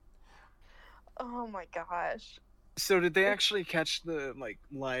 Oh my gosh. So did they actually catch the like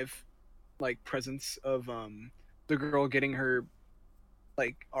live, like presence of the girl getting her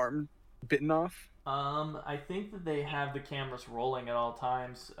like arm bitten off? I think that they have the cameras rolling at all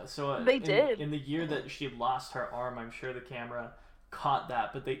times. So They did. In the year that she lost her arm, I'm sure the camera caught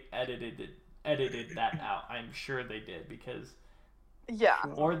that, but they edited that out. I'm sure they did because, Yeah.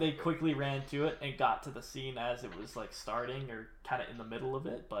 or they quickly ran to it and got to the scene as it was like starting or kind of in the middle of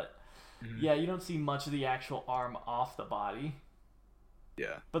it. But yeah, you don't see much of the actual arm off the body.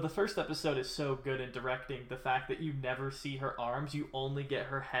 Yeah. But the first episode is so good in directing the fact that you never see her arms, you only get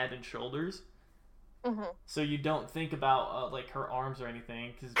her head and shoulders. Mm-hmm. So you don't think about like her arms or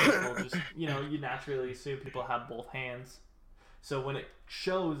anything because people just, you naturally assume people have both hands. So when it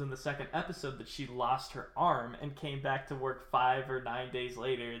shows in the second episode that she lost her arm and came back to work 5 or 9 days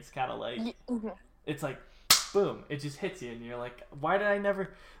later, it's kind of like, it's like, boom, it just hits you and you're like, why didn't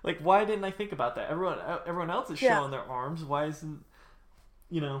I think about that? Everyone else is showing their arms. Why isn't,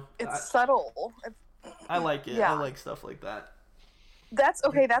 It's subtle. I like it. Yeah. I like stuff like that. That's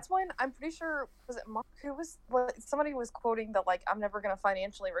okay. That's when I'm pretty sure was it Mark who was somebody was quoting that like I'm never gonna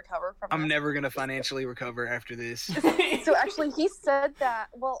financially recover from. I'm this. never gonna financially recover after this. So actually, he said that.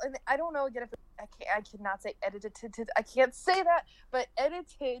 Well, and I don't know again if I cannot say edited. I can't say that, but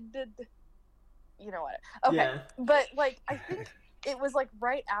edited. You know what? Okay, Yeah. but like I think it was like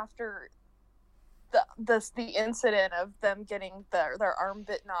right after the incident of them getting their arm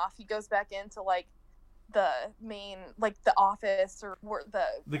bitten off. He goes back into like the main like the office or where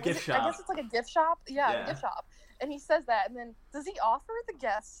The gift shop. I guess it's like a gift shop. Yeah, Yeah. the gift shop. And he says that, and then does he offer the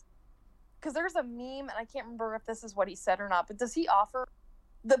guests? Because there's a meme, and I can't remember if this is what he said or not. But does he offer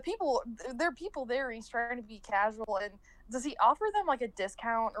the people? There are people there. And he's trying to be casual, and does he offer them like a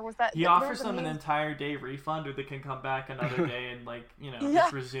discount, or was that? He there offers was a them an meme- entire day refund, or they can come back another day and Yeah.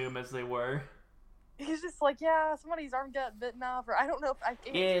 just resume as they were. He's just like, yeah, somebody's arm got bitten off, or I don't know if I.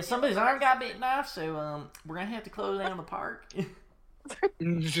 Yeah, somebody's arm got bitten off, so we're gonna have to close down the park.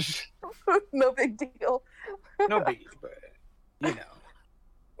 No big deal. No big, but you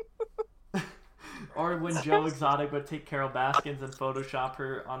know. Or when Joe Exotic would take Carol Baskins and Photoshop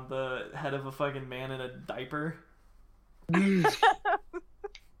her on the head of a fucking man in a diaper.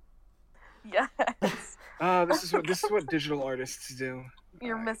 Yes, This is what digital artists do.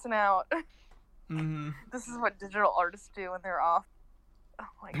 you're missing out. Mm-hmm. This is what digital artists do when they're off. Oh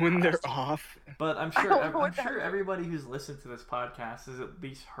my When gosh. they're off. But I'm I sure don't know I'm what that sure is. everybody who's listened to this podcast has at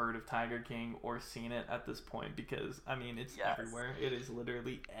least heard of Tiger King or seen it at this point because I mean it's Yes. everywhere. It is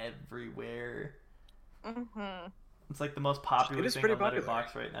literally everywhere. Mm-hmm. It's like the most popular It is thing pretty on popular.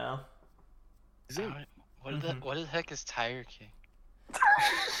 Letterboxd right now. Is it? What the heck is Tiger King?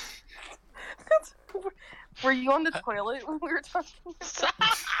 Were you on the toilet when we were talking?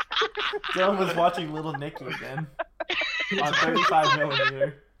 Dylan was watching Little Nicky again on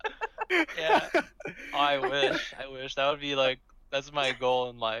 35mm. Yeah. Oh, I wish. That would be like, that's my goal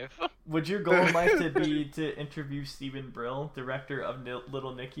in life. Would your goal in life to be to interview Stephen Brill, director of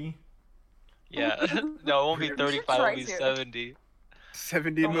Little Nicky? Yeah. No, it won't be 35, try it'll be to. 70.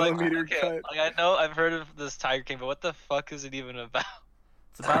 70 I'm like, millimeter okay, cut. like I know I've heard of this Tiger King, but what the fuck is it even about?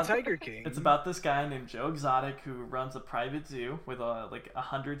 It's about Tiger King. It's about this guy named Joe Exotic who runs a private zoo with like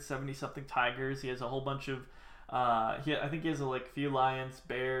 170 something tigers. He has a whole bunch of I think he has like few lions,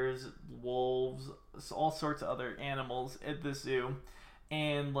 bears, wolves, all sorts of other animals at the zoo.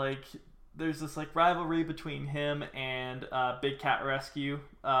 And like there's this like rivalry between him and Big Cat Rescue.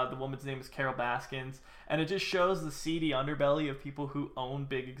 The woman's name is Carol Baskins, and it just shows the seedy underbelly of people who own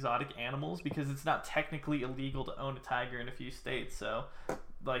big exotic animals because it's not technically illegal to own a tiger in a few states. So,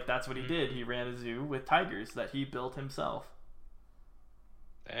 like that's what he did. He ran a zoo with tigers that he built himself,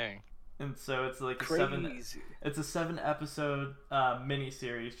 Dang. and so it's like Crazy. It's a 7-episode mini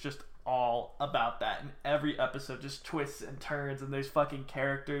series just all about that, and every episode just twists and turns, and there's fucking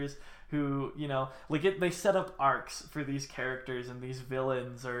characters who, you know, like they set up arcs for these characters and these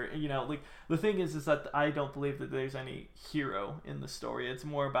villains, or, you know, like the thing is that I don't believe that there's any hero in the story. It's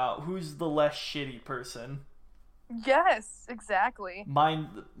more about who's the less shitty person. Yes, exactly. Mind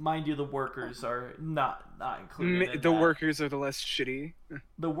you, the workers are not included in The that. workers are the less shitty.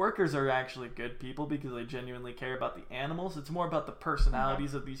 The workers are actually good people because they genuinely care about the animals. It's more about the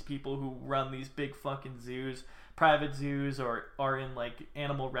personalities of these people who run these big fucking zoos, private zoos, or are in like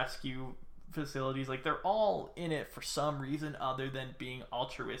animal rescue facilities. Like, they're all in it for some reason other than being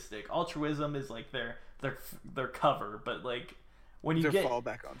altruistic. Altruism is like their cover, but like when you To fall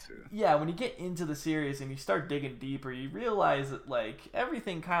back onto. yeah, when you get into the series and you start digging deeper, you realize that like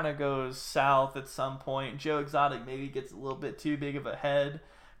everything kind of goes south at some point. Joe Exotic maybe gets a little bit too big of a head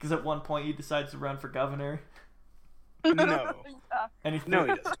because at one point he decides to run for governor. No. Yeah. And he No,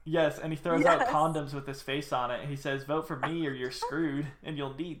 he doesn't. yes, and he throws out Yes. condoms with his face on it. And he says, "Vote for me or you're screwed, and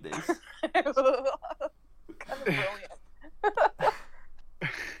you'll need this." Kind of brilliant.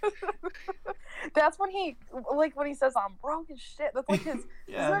 That's when he says I'm broke as shit. That's like his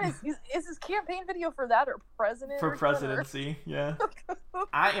Yeah, is his campaign video for that or president for or something, or- presidency. Yeah,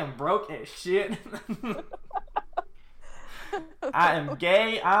 I am broke as shit. I am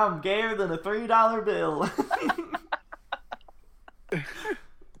gay. I'm gayer than a $3 bill.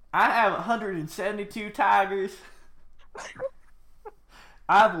 I have 172 tigers.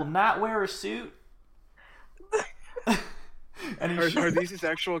 I will not wear a suit. And he Are these his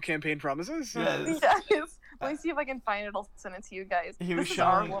actual campaign promises? Yes. Yes. Let me see if I can find it. I'll send it to you guys. He was This is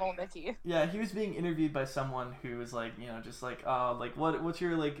our showing- little Mickey. Yeah, he was being interviewed by someone who was like, you know, just like, like what's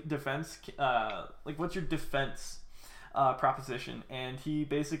your like defense, what's your defense proposition? And he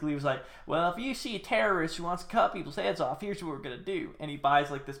basically was like, well, if you see a terrorist who wants to cut people's heads off, here's what we're gonna do. And he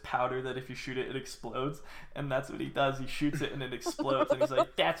buys like this powder that if you shoot it, it explodes. And that's what he does. He shoots it and it explodes. And he's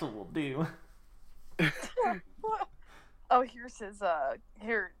like, that's what we'll do. Oh, here's his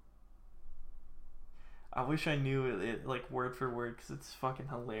here. I wish I knew it like word for word because it's fucking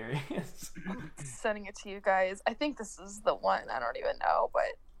hilarious. Sending it to you guys. I think this is the one. I don't even know, but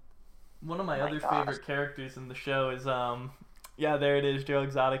One of my My other gosh. favorite characters in the show is yeah, there it is, Joe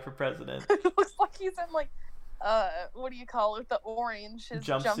Exotic for president. it looks like he's in like what do you call it? The orange his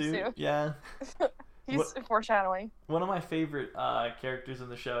jumpsuit. Yeah. He's foreshadowing. One of my favorite characters in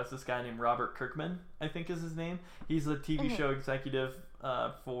the show is this guy named Robert Kirkman, I think is his name. He's a TV Mhm. show executive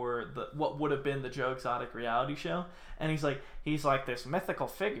for what would have been the Joe Exotic reality show, and he's like this mythical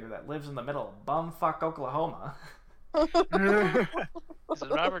figure that lives in the middle of bumfuck Oklahoma. Is it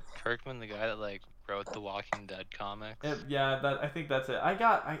Robert Kirkman, the guy that like wrote the Walking Dead comics? Yeah, I think that's it.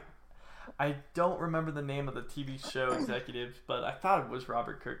 I don't remember the name of the TV show executive, but I thought it was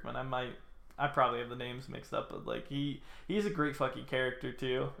Robert Kirkman. I probably have the names mixed up, but like he's a great fucking character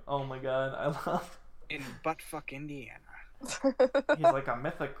too. Oh my god, I love. In buttfuck Indiana. He's like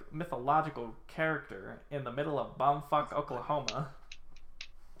a mythological character in the middle of bumfuck Oklahoma.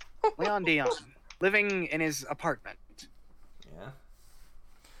 Leon Dion, living in his apartment. Yeah.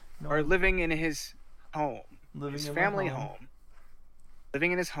 Or living in his home. living His in my family home.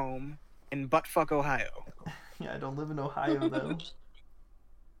 Living in his home in buttfuck Ohio. Yeah, I don't live in Ohio though.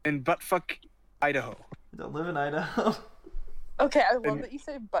 In buttfuck Idaho. I don't live in Idaho. Okay, I love In- that you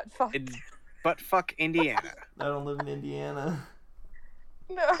say butt fuck. In buttfuck Indiana. I don't live in Indiana.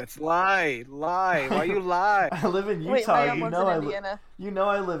 No. That's lie. Why you lie? I live in Wait, Utah. my mom You lives know in I Indiana. you know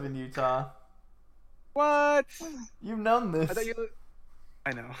I live in Utah. What? You've known this. I thought you.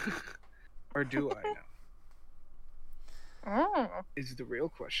 I know. Or do I know? Mm. Is the real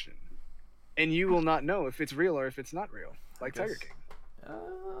question. And you will not know if it's real or if it's not real. Like guess- Tiger King.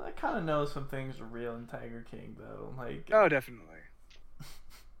 I kind of know some things are real in Tiger King though. Like Oh, definitely.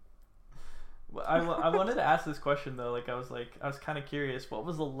 I wanted to ask this question though. Like I was kind of curious. What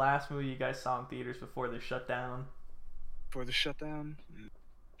was the last movie you guys saw in theaters before they shut down? For the shutdown.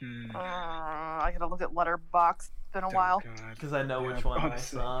 Hmm. I gotta look at Letterbox. It's been a Oh, while. God. Because I know Yeah, which one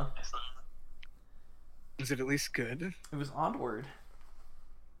honestly. I saw. Was it at least good? It was Onward.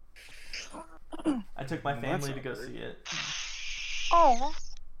 I took my Well, that's family to go awkward. see it. Oh,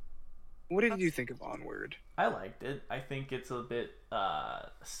 What did you think of Onward? I liked it. I think it's a bit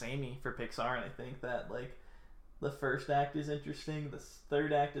samey for Pixar, and I think that like the first act is interesting, the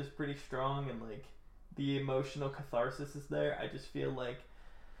third act is pretty strong, and like the emotional catharsis is there. I just feel like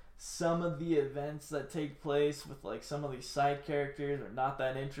some of the events that take place with like some of these side characters are not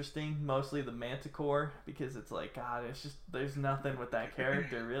that interesting. Mostly the Manticore, because it's like God, it's just there's nothing with that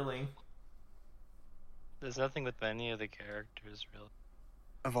character really. There's nothing with any of the characters really.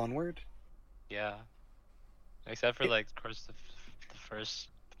 Of Onward. Yeah. Except for It- like, of course,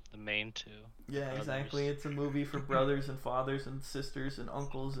 the main two. Yeah, Brothers. exactly. It's a movie for brothers and fathers and sisters and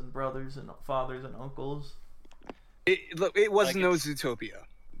uncles and brothers and fathers and uncles. It was Like, no it's- Zootopia.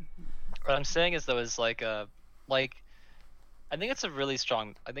 What I'm saying is though is like I think it's a really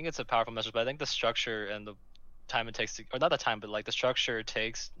strong. I think it's a powerful message, but I think the structure and the time it takes to, or not the time, but like the structure it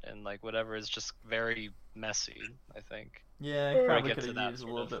takes and like whatever is just very messy. I think. Yeah, Or I probably get could to have that used a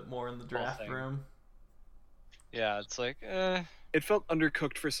sort little of bit more in the draft thing. room. Yeah, it's like, It felt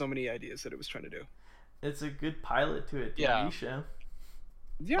undercooked for so many ideas that it was trying to do. It's a good pilot to a TV Yeah. show.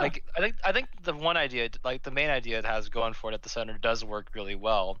 Yeah. like I think the one idea, like the main idea it has going for it at the center, does work really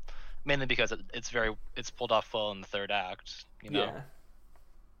well, mainly because it's pulled off well in the third act, you know, Yeah.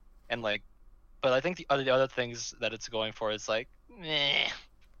 and like, but I think the other things that it's going for is like, meh.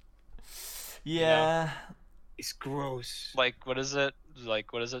 Yeah. It's gross. Like what is it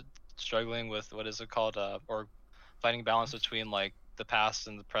struggling with, what is it called, or finding balance between like the past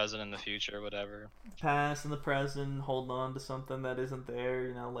and the present and the future, whatever. Past and the present, holding on to something that isn't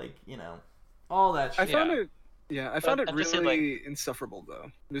there, all that I shit. found it. Yeah, I found it I'm just saying, really insufferable though.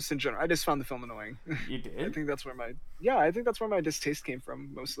 Just in general, I just found the film annoying. You I did? think that's where my distaste came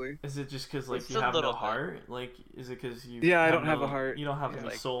from mostly. Is it just because, like, It's you a have no little bit. heart? Like, is it because you Yeah, I have don't have a no- heart. You don't have Yeah, any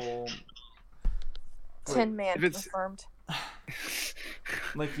like- soul. Tin Man If it's- confirmed.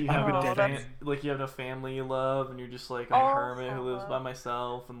 Like you I'm have a no dead like you have no family you love, and you're just like a Oh, hermit who lives by fuck.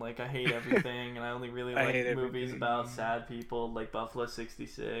 myself, and like I hate everything, and I only really I like hate movies everything. about sad people, like Buffalo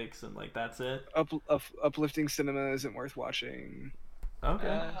 '66, and like that's it. Uplifting cinema isn't worth watching.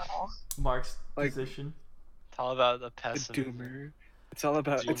 Okay, Oh. Mark's like- position. It's all about the The pessimism. doomer. It's all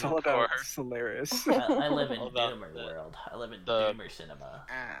about Doomer Solaris. I live in All about Doomer the- world. I live in the- Doomer cinema.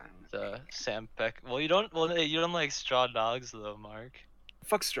 The Sam Peck. Well, you don't like Straw Dogs though, Mark.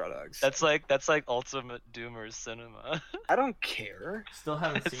 Fuck Straw Dogs. That's like ultimate doomer cinema. I don't care. Still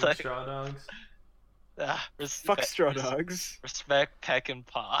haven't It's seen like- Straw Dogs. Fuck Straw Dogs. Respect Peck and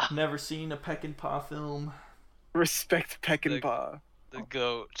Paw, Never seen a Peck and Paw film. Respect Peck and Like- Paw. the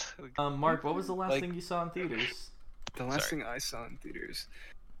goat. Mark, what was the last Like- thing you saw in theaters? The last Sorry. thing I saw in theaters.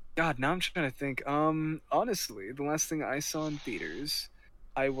 God, now I'm trying to think. Honestly, the last thing I saw in theaters,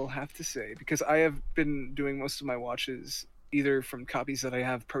 I will have to say, because I have been doing most of my watches either from copies that I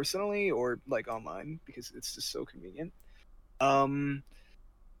have personally or like online because it's just so convenient.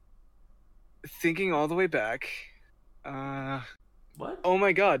 Thinking all the way back, What? oh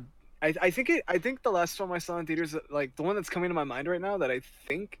my god. I think the last film I saw in theaters, like the one that's coming to my mind right now that I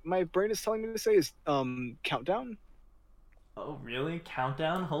think my brain is telling me to say is Countdown. Oh, really?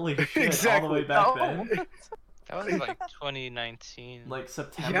 Countdown? Holy shit! All the Exactly. way back Oh. then. That was like 2019. Like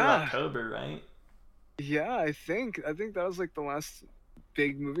September, Yeah. October, right? Yeah, I think that was like the last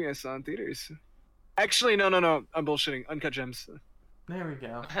big movie I saw in theaters. Actually, no, I'm bullshitting. Uncut Gems. There we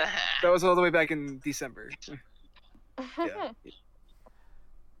go. That was all the way back in December. Yeah.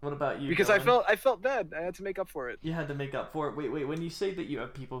 What about you? Because Dylan? I felt bad. I had to make up for it. You had to make up for it. Wait. When you say that you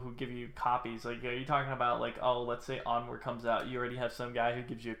have people who give you copies, like, are you talking about like, oh, let's say Onward comes out, you already have some guy who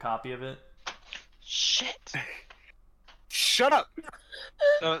gives you a copy of it? Shit. Shut up.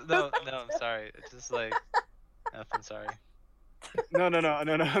 No, I'm sorry. It's just like nothing. Sorry. No.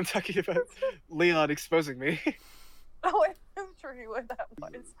 I'm talking about Leon exposing me. Oh, I'm sure he would. That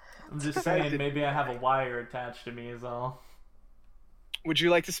was. I'm just saying, maybe I have a wire attached to me is all. Would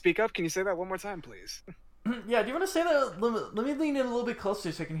you like to speak up? Can you say that one more time, please? Yeah, do you want to say that? Let me lean in a little bit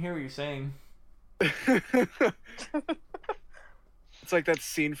closer so I can hear what you're saying. It's like that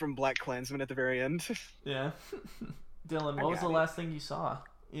scene from Black Klansman at the very end. Yeah. Dylan, I what was got the it. last thing you saw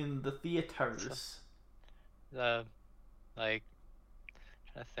in the theaters? Like,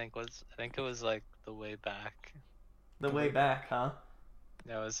 I think it was like the way back. The Way Back, huh?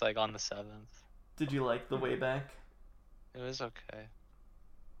 Yeah, it was like on the 7th. Did you like The Way Back? It was okay.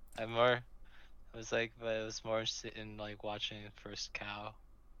 But it was more interested in like watching First Cow.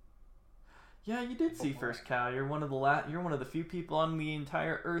 Yeah, you did see First Cow. You're one of the few people on the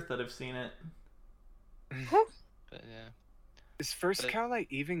entire earth that have seen it. But yeah, Is First But- Cow like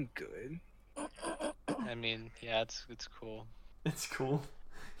even good? I mean, yeah, it's cool. It's cool.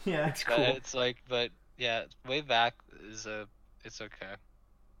 Yeah. It's But cool. it's like, but yeah, Way Back it's okay.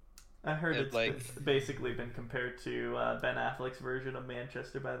 I heard It, it's like- basically been compared to Ben Affleck's version of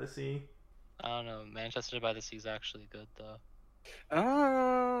Manchester by the Sea. I don't know. Manchester by the Sea is actually good though.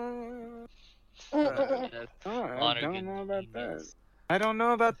 Uh, Yeah, oh, I Honor don't good know about that. means- I don't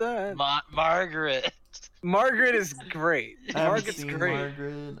know about that. Margaret. Margaret is great. I haven't Margaret's seen great.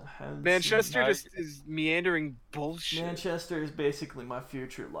 Margaret. I haven't Manchester seen just is meandering bullshit. Manchester is basically my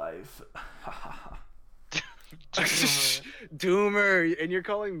future life. Doomer, and you're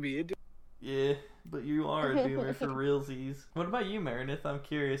calling me a doomer? Yeah, but you are a doomer for realsies. What about you, Meredith? I'm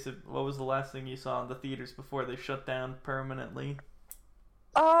curious, what was the last thing you saw in the theaters before they shut down permanently?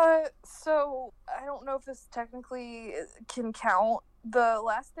 So I don't know if this technically can count. The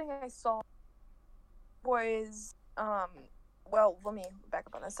last thing I saw was, well, let me back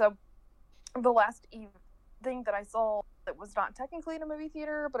up on this. So the last thing that I saw that was not technically in a movie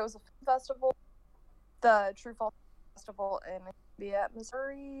theater, but it was a film festival, the True Fall Festival in Lafayette,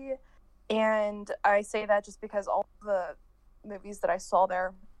 Missouri. And I say that just because all the movies that I saw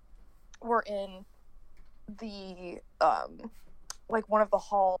there were in the, like one of the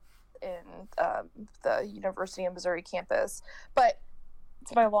halls in the University of Missouri campus. But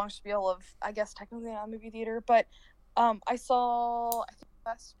it's my long spiel of, I guess, technically not a movie theater. But I saw, I think the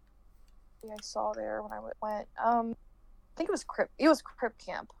last movie I saw there when I went, I think it was Crip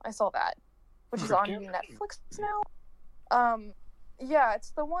Camp. I saw that, which is on Netflix now. Yeah,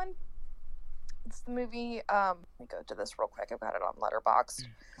 it's the one. It's the movie. Let me go to this real quick. I've got it on Letterboxd.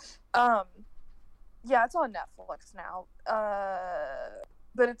 Yeah, it's on Netflix now.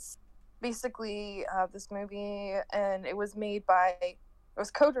 But it's basically this movie, and it was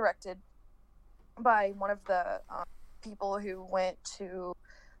co-directed by one of the people who went to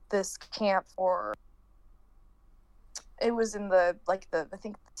this camp for. It was in the I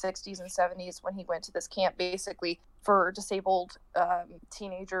think the 60s and 70s when he went to this camp, basically for disabled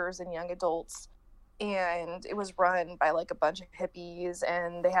teenagers and young adults, and it was run by like a bunch of hippies,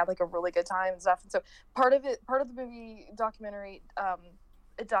 and they had like a really good time and stuff. And so part of the movie documentary,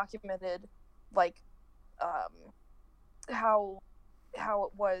 it documented like how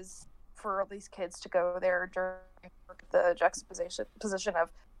it was for these kids to go there during the juxtaposition of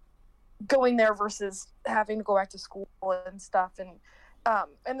going there versus having to go back to school and stuff.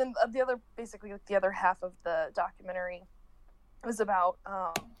 And then the other half of the documentary was about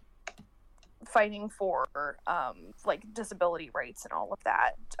fighting for like disability rights and all of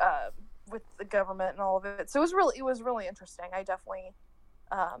that with the government and all of it. So it was really interesting. I definitely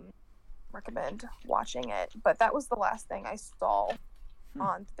recommend watching it. But that was the last thing I saw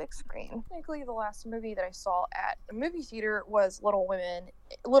on the big screen. Technically, the last movie that I saw at a movie theater was Little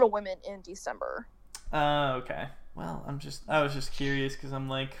Women in December. Okay. Well, I was just curious because I'm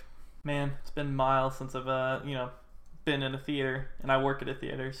like, man, it's been miles since I've been in a theater, and I work at a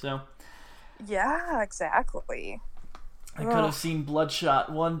theater, so. Yeah, exactly. I could have seen Bloodshot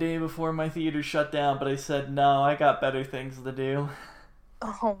one day before my theater shut down, but I said no, I got better things to do.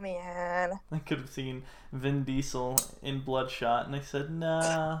 Oh man. I could have seen Vin Diesel in Bloodshot, and I said,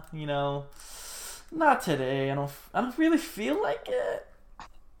 nah, not today. I don't really feel like it.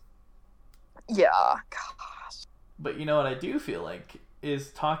 Yeah, gosh. But you know what I do feel like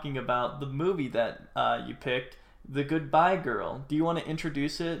is talking about the movie that you picked, The Goodbye Girl. Do you want to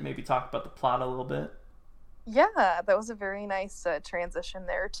introduce it? Maybe talk about the plot a little bit? Yeah, that was a very nice transition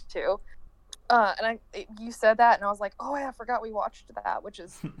there too. And you said that, and I was like, oh, I forgot we watched that, which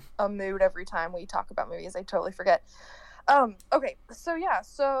is a mood every time we talk about movies. I totally forget. Okay,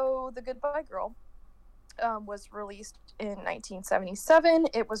 so The Goodbye Girl was released in 1977.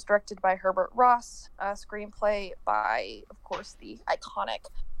 It was directed by Herbert Ross, screenplay by, of course, the iconic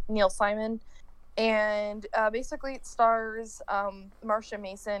Neil Simon, and basically it stars Marsha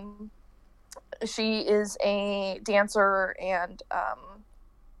Mason. She is a dancer and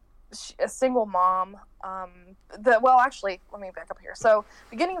a single mom. Actually, let me back up here. So,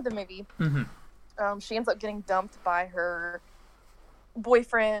 beginning of the movie, she ends up getting dumped by her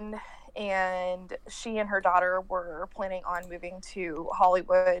boyfriend, and she and her daughter were planning on moving to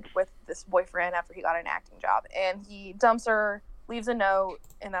Hollywood with this boyfriend after he got an acting job. And he dumps her, leaves a note,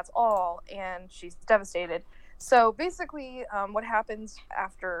 and that's all. And she's devastated. So basically, what happens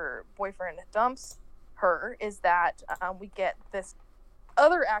after boyfriend dumps her is that we get this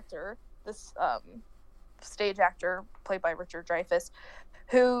other actor, this stage actor played by Richard Dreyfuss,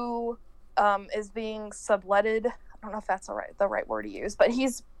 who is being subletted. I don't know if that's the right word to use, but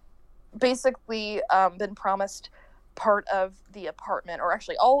he's basically been promised part of the apartment, or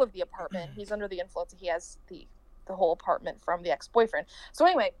actually all of the apartment. He's under the influence. He has the whole apartment from the ex-boyfriend. So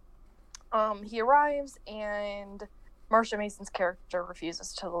anyway, he arrives, and Marsha Mason's character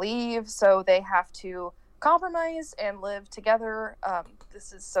refuses to leave, so they have to compromise and live together.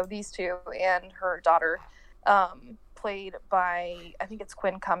 These two and her daughter, played by, I think it's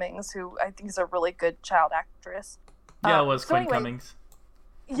Quinn Cummings, who I think is a really good child actress. Yeah, it was Quinn anyway, Cummings.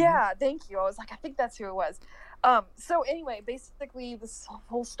 Yeah, thank you. I was like, I think that's who it was. So anyway, basically, this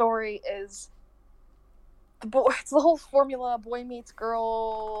whole story is it's the whole formula: boy meets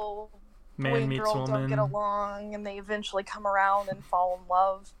girl, boy Man and meets girl don't get woman. along, and they eventually come around and fall in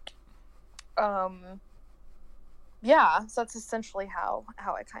love. Yeah, so that's essentially how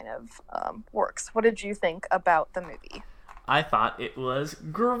it kind of works. What did you think about the movie? I thought it was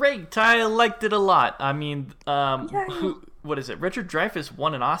great. I liked it a lot. I mean, Yay. what is it? Richard Dreyfuss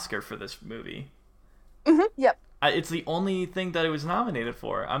won an Oscar for this movie. Yep. It's the only thing that it was nominated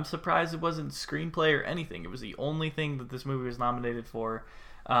for. I'm surprised it wasn't screenplay or anything. It was the only thing that this movie was nominated for.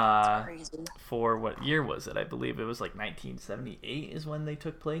 That's crazy. For what year was it? I believe it was like 1978 is when they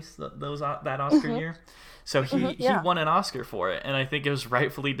took place. That Oscar year. So he won an Oscar for it, and I think it was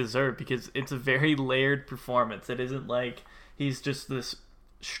rightfully deserved because it's a very layered performance. It isn't like he's just this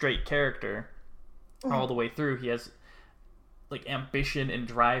straight character all the way through. He has like ambition and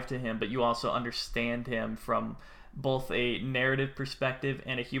drive to him, but you also understand him from both a narrative perspective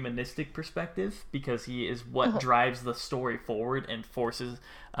and a humanistic perspective because he is what drives the story forward and forces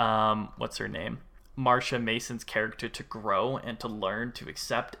what's her name, Marsha Mason's character, to grow and to learn to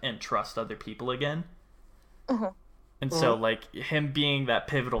accept and trust other people again. And so like him being that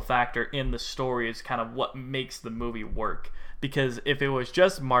pivotal factor in the story is kind of what makes the movie work, because if it was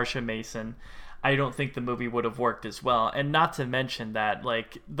just Marsha Mason, I don't think the movie would have worked as well. And not to mention that,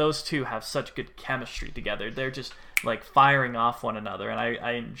 like, those two have such good chemistry together. They're just, like, firing off one another, and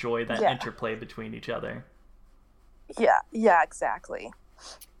I enjoy that interplay between each other. Yeah, exactly.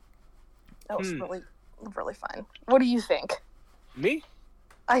 That was really, really fun. What do you think? Me?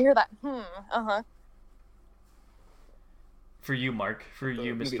 I hear that. For you, Mark. For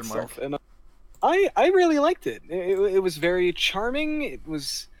you, Mr. Mark. And, I really liked it. It was very charming. It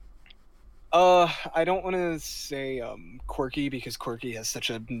was... I don't want to say quirky because quirky has such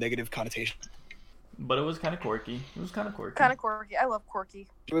a negative connotation. But it was kind of quirky. Kind of quirky. I love quirky.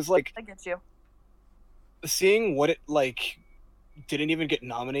 It was like I get you. seeing what it like didn't even get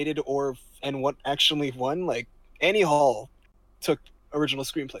nominated and what actually won. Like Annie Hall took original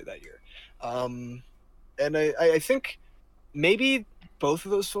screenplay that year, and I think maybe both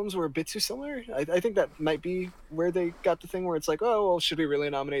of those films were a bit too similar. I think that might be where they got the thing where it's like, oh, well, should we really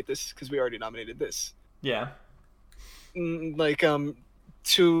nominate this because we already nominated this? Yeah. Like oh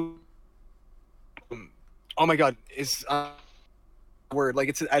my god, is word like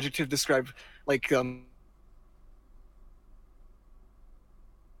it's an adjective describe like oh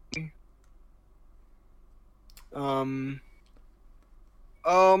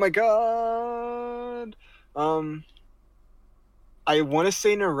my god, I want to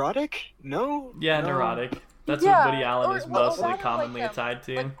say neurotic. No. Yeah, no. neurotic. That's what Woody Allen is mostly rather commonly like, tied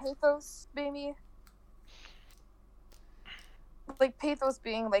to. Like pathos, maybe. Like pathos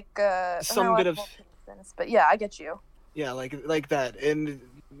being like some bit of. But yeah, I get you. Yeah, like that, and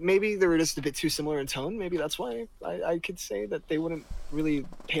maybe they were just a bit too similar in tone. Maybe that's why I could say that they wouldn't really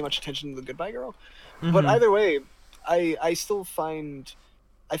pay much attention to the Goodbye Girl. But either way, I still found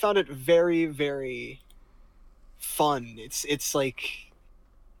it very, very fun. It's like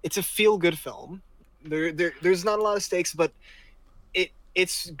it's a feel good film. There's not a lot of stakes, but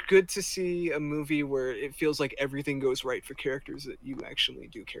it's good to see a movie where it feels like everything goes right for characters that you actually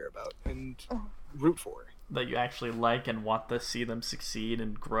do care about and root for. That you actually like and want to see them succeed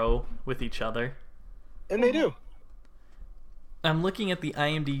and grow with each other. And they do. I'm looking at the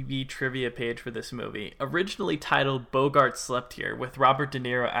IMDb trivia page for this movie. Originally titled Bogart Slept Here, with Robert De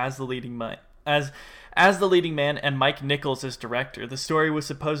Niro as the leading man and Mike Nichols as director. The story was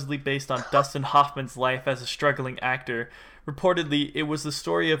supposedly based on Dustin Hoffman's life as a struggling actor. Reportedly, it was the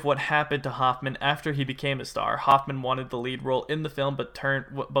story of what happened to Hoffman after he became a star. Hoffman wanted the lead role in the film,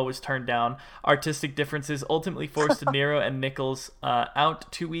 but was turned down. Artistic differences ultimately forced De Niro and Nichols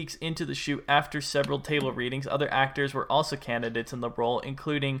out 2 weeks into the shoot after several table readings. Other actors were also candidates in the role,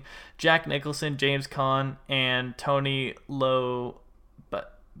 including Jack Nicholson, James Caan, and Tony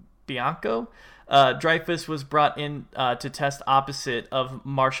Bianco. Dreyfuss was brought in to test opposite of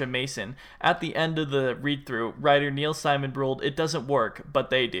Marsha Mason. At the end of the read-through, writer Neil Simon ruled, "It doesn't work, but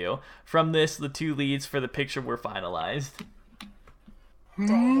they do." From this, the two leads for the picture were finalized.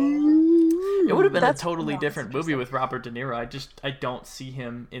 Dang. It would have been a totally different movie with Robert De Niro. I don't see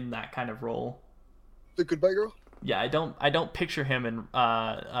him in that kind of role. The Goodbye Girl? Yeah, I don't picture him in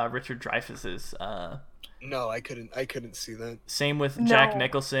Richard Dreyfuss's. No, I couldn't see that. Same with Jack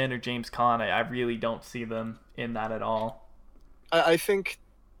Nicholson or James Caan. I really don't see them in that at all. I think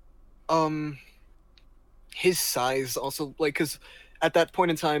his size also, like, because at that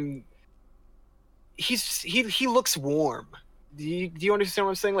point in time he looks warm. Do you understand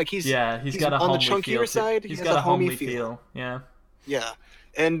what I'm saying? Like he's he's got a on the homely chunkier feel side. He's He got has a homely feel. feel. Yeah. Yeah,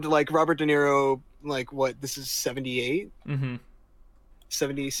 and like Robert De Niro, like what? This is 78, Mm-hmm.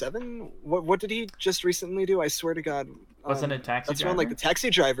 77. What did he just recently do? I swear to God. Wasn't it Taxi That's around like Driver? the Taxi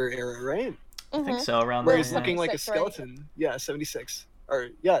Driver era, right? I think so. Around Where there. he's looking like a 76, right? skeleton. Yeah, 76. Or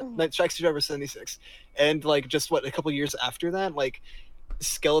yeah, Taxi Driver 76. And like just what a couple years after that, like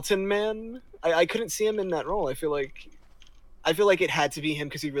Skeleton Man. I couldn't see him in that role. I feel like it had to be him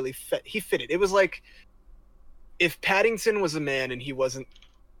because he really fit it. It was like if Paddington was a man and he was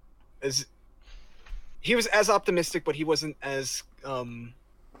as optimistic, but he wasn't as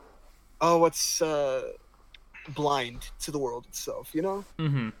blind to the world itself, you know?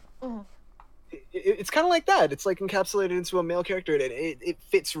 Mm-hmm. It's kind of like that. It's like encapsulated into a male character, and it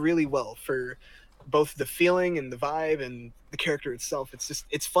fits really well for both the feeling and the vibe and the character itself.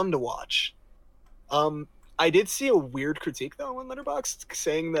 It's fun to watch. I did see a weird critique though on Letterboxd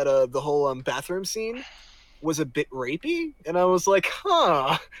saying that the whole bathroom scene was a bit rapey, and I was like,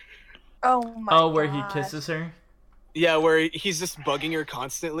 huh. Oh my Where he gosh. kisses her? Yeah, where he's just bugging her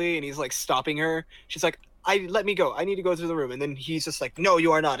constantly, and he's like stopping her. She's like, let me go. I need to go to the room. And then he's just like, no,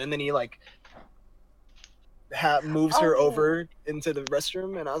 you are not. And then he like moves her Oh. over into the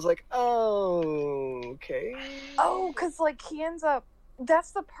restroom, and I was like, oh, okay. Oh, because like he ends up.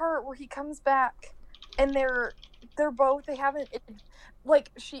 That's the part where he comes back, and they're both. They haven't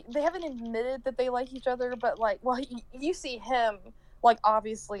they haven't admitted that they like each other, but like, well, you see him like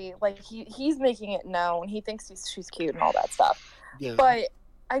obviously like he's making it known. He thinks she's cute and all that stuff. Yeah. But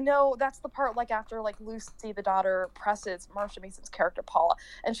I know that's the part like after like Lucy, the daughter, presses Marsha Mason's character Paula,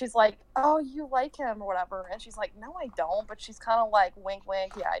 and she's like, "Oh, you like him or whatever," and she's like, "No, I don't," but she's kind of like, "Wink,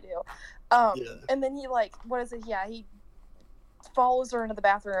 wink, yeah, I do." Yeah. And then he like, what is it? Yeah, he follows her into the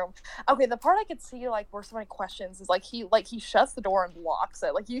bathroom. Okay, the part I could see like where so many questions is like he shuts the door and locks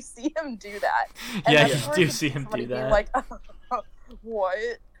it. Like you see him do that. And Yeah, that's you where I do could see him somebody do being that. Like, what?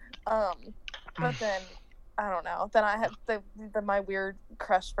 But then I don't know. Then I have the my weird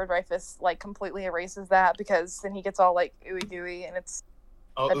crush for Dreyfus like completely erases that because then he gets all like ooey gooey and it's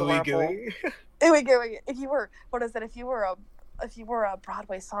Oh, ooey adorable. gooey. ooey gooey. If you were a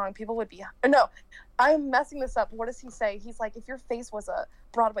Broadway song, people would be no. I'm messing this up. What does he say? He's like, if your face was a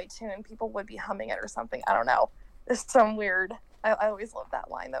Broadway tune, people would be humming it or something. I don't know. It's some weird. I always love that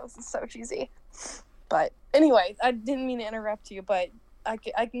line. That was so cheesy. But anyway, I didn't mean to interrupt you, but I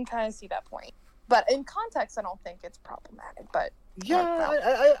can kind of see that point. But in context, I don't think it's problematic. But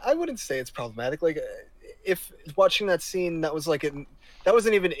Yeah, I wouldn't say it's problematic. Like, if watching that scene, that was like that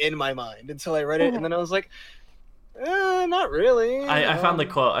wasn't even in my mind until I read it, and then I was like, not really. I found the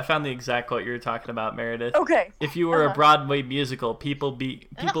quote. I found the exact quote you were talking about, Meredith. okay. If you were a Broadway musical, people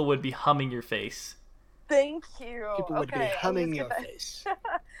would be humming your face. Thank you. People would be Okay, humming I your was gonna- face.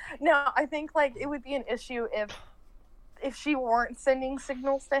 No, I think like it would be an issue if she weren't sending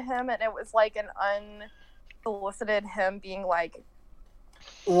signals to him and it was like an unsolicited him being like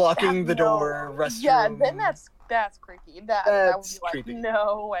Locking the no. door, restroom. Yeah, then that's creepy. That would That's be like creepy.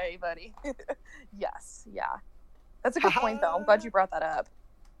 no way, buddy. Yes, yeah. That's a good point though. I'm glad you brought that up.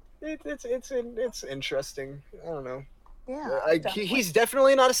 It's interesting. I don't know. Yeah. He's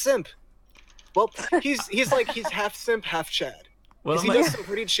definitely not a simp. Well, he's half simp, half Chad. Well, He does some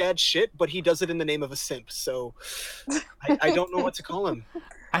pretty Chad shit, but he does it in the name of a simp. So I don't know what to call him.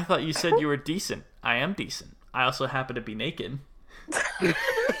 I thought you said you were decent. I am decent. I also happen to be naked.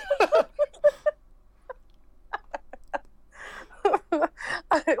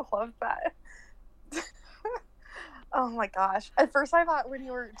 I love that. Oh my gosh. At first I thought when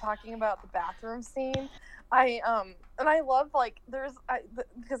you were talking about the bathroom scene, and I love like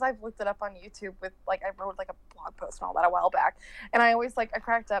because I've looked it up on YouTube with like I wrote like a blog post and all that a while back, and I always like I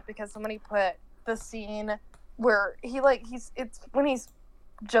cracked up because somebody put the scene where it's when he's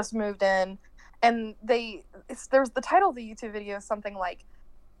just moved in, and there's the title of the YouTube video is something like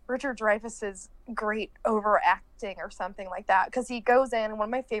Richard Dreyfuss's great overacting or something like that, because he goes in and one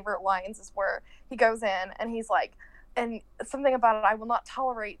of my favorite lines is where he goes in and he's like, and something about it, I will not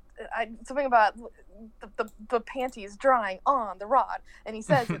tolerate something about the panties drying on the rod, and he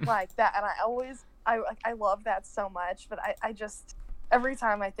says it like that, and I love that so much, but I just every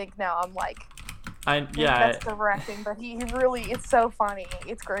time I think now I'm like, that's overacting, but he really, it's so funny,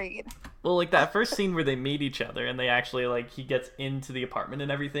 it's great. Well, like that first scene where they meet each other and they actually like he gets into the apartment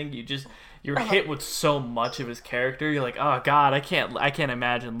and everything, you're hit with so much of his character. You're like, oh god, I can't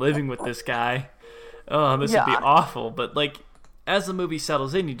imagine living with this guy. Oh, this would be awful. But like as the movie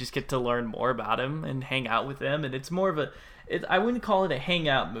settles in, you just get to learn more about him and hang out with him, and it's more of I wouldn't call it a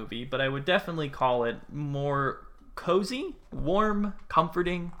hangout movie, but I would definitely call it more cozy, warm,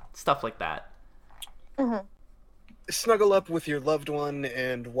 comforting, stuff like that. Snuggle up with your loved one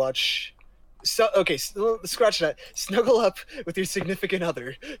and watch. So okay, scratch that. Snuggle up with your significant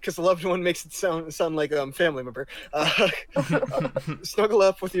other, because the loved one makes it sound like family member. Snuggle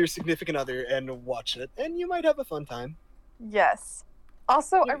up with your significant other and watch it, and you might have a fun time. Yes.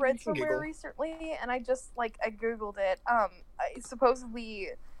 Also, Yeah, I read you can somewhere giggle. recently, and I googled it. Supposedly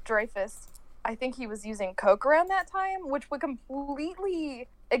Dreyfus, I think he was using coke around that time, which would completely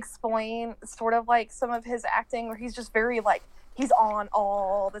explain sort of like some of his acting, where he's just very like he's on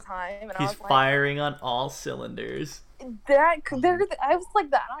all the time, and I He's was like, firing on all cylinders. I was like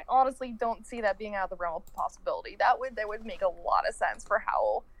that. I honestly don't see that being out of the realm of possibility. That would make a lot of sense for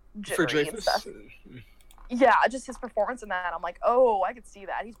how For jittery and Dreyfus, stuff. Yeah, just his performance in that. I'm like, oh, I could see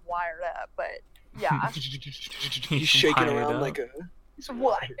that. He's wired up, but yeah, he's shaking wired around up. like a. he's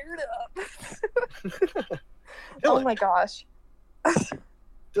wired up. Oh Dylan, my gosh,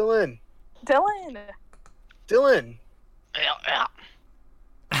 Dylan, Dylan. Yeah.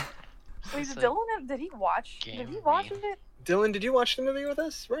 Wait, It's did like Dylan? Did he watch? Did he game watch me. it? Dylan, did you watch the movie with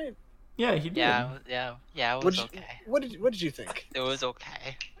us? Right. Yeah, he did. Yeah, it was okay. What did you think? It was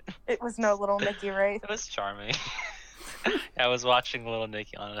okay. It was no Little Nicky, right? It was charming. I was watching Little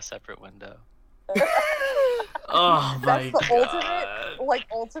Nicky on a separate window. Oh my That's the god.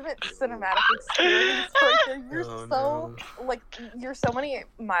 ultimate cinematic experience right there. You're Oh, you're so many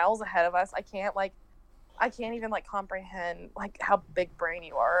miles ahead of us. I can't even comprehend how big brain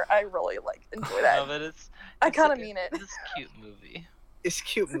you are. I really enjoy that. No, but it's I kind of like mean it. It's a cute movie. It's a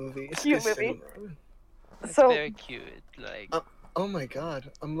cute movie. It's Cute good movie. cinema. It's So- very cute. Like Oh my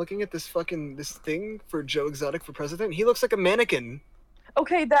god, I'm looking at this thing for Joe Exotic for president. He looks like a mannequin.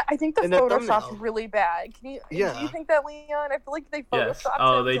 Okay, I think the In that Photoshop's thumbnail. really bad. Do you Yeah. think that, Leon? I feel like they Yes. photoshopped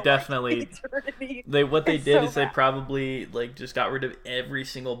Oh, him they to, definitely- eternity. What they It's did so is they bad. probably just got rid of every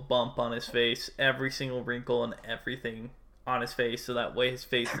single bump on his face, every single wrinkle and everything on his face, so that way his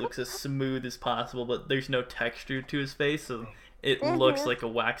face looks as smooth as possible, but there's no texture to his face, so it looks Mhm. like a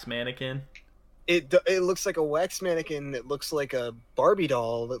wax mannequin. It looks like a wax mannequin. It looks like a Barbie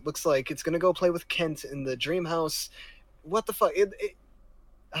doll. It looks like it's gonna go play with Kent in the dream house. What the fuck?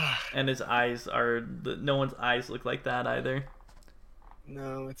 And his eyes no one's eyes look like that either.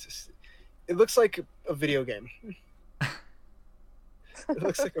 No, it's just. It looks like a video game. It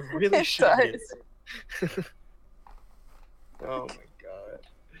looks like a really It shitty does. game. Oh my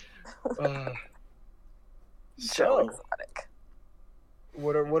god. Joe So, Exotic.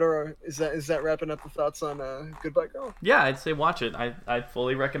 what are is that wrapping up the thoughts on Goodbye Girl? Yeah, I'd say watch it. I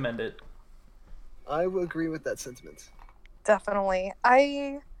fully recommend it. I will agree with that sentiment. Definitely.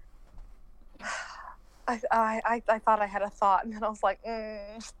 I thought I had a thought, and then I was like,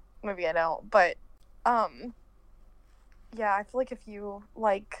 maybe I don't. But, yeah, I feel like if you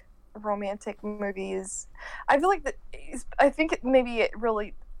like romantic movies, I feel like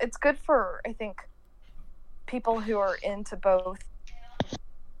it's good for, I think, people who are into both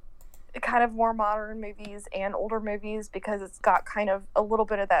kind of more modern movies and older movies, because it's got kind of a little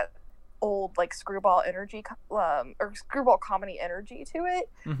bit of that old screwball energy or screwball comedy energy to it,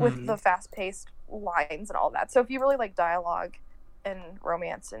 with the fast-paced lines and all that. So if you really like dialogue and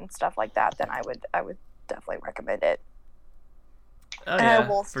romance and stuff like that, then I would definitely recommend it. Oh, And yeah, I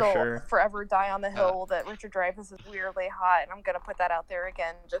will for still sure. forever die on the hill that Richard Dreyfuss is weirdly hot, and I'm gonna put that out there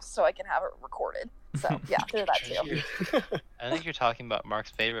again just so I can have it recorded. So yeah, do that too. I think you're talking about Mark's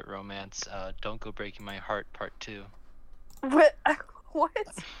favorite romance, Don't Go Breaking My Heart Part 2. What? What?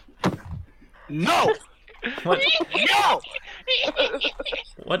 No! What? No!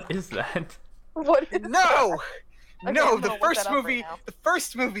 What is that? What is No! Okay, No, I'm the gonna look first that up right movie now. the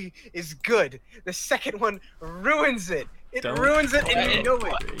first movie is good. The second one ruins it. It Don't ruins it and you know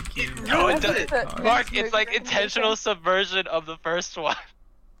it. break No, it What doesn't. is that? Mark, Which it's like movie intentional subversion of the first one.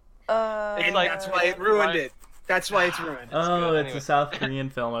 And like- that's why it ruined it. That's why it's ruined. Oh, good, it's anyway. a South Korean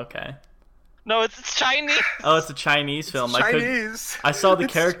film. Okay. No, it's Chinese. Oh, it's a Chinese film. Chinese. I saw the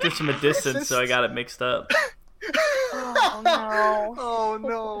It's characters from a distance, so I racist. got it mixed up. Oh no. Oh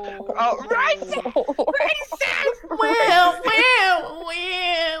no. Oh,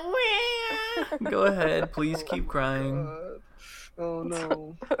 Go ahead, please keep crying. Oh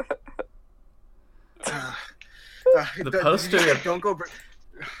no. The poster- Don't go.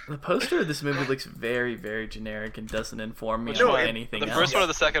 The poster of this movie looks very, very generic and doesn't inform me Which on one? anything The else. first one or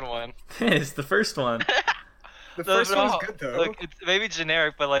the second one? It's the first one. The first No, one's good though. Like, it's maybe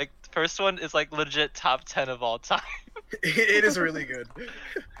generic, but the first one is legit top 10 of all time. It is really good.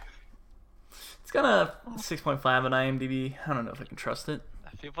 It's got a 6.5 on IMDb. I don't know if I can trust it.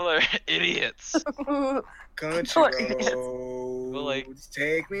 People are idiots. Country Like- roads, like-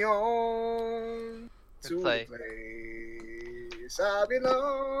 take me home to It's the like- place I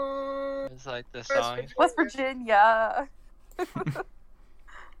belong. It's like the West song. West Virginia. Take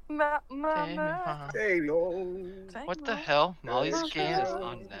me home. Take me home. What the hell? Molly's Game is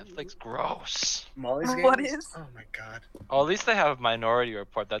on Netflix. Gross. Molly's Game. What is? Oh my god. Oh, at least they have Minority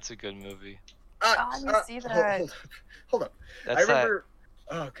Report. That's a good movie. I didn't see that. Hold up. That's I remember.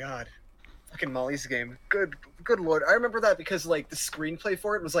 Oh god. Fucking Molly's Game. Good lord. I remember that because like the screenplay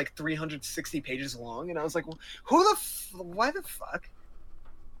for it was like 360 pages long, and I was like, well, why the fuck?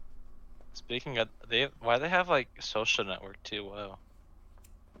 Speaking of, why they have like Social Network too? Wow.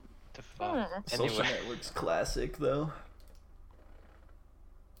 The fuck. Social Anyway. Network's classic though.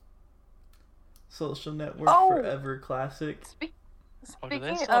 Social Network Oh! forever classic. Oh, do they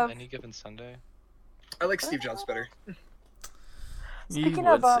Speaking still have of, Any Given Sunday? I like Steve Jobs better. You Speaking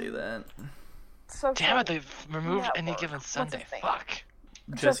would of, say that. Damn it! They've removed Any Network. Given What's his Sunday. name? Fuck.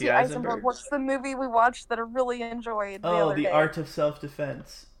 Jesse Eisenberg. What's the movie we watched that I really enjoyed the Oh, other The day? Art of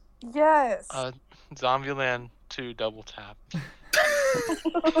Self-Defense. Yes. Zombieland 2 Double Tap.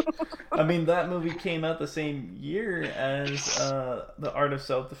 I mean, that movie came out the same year as The Art of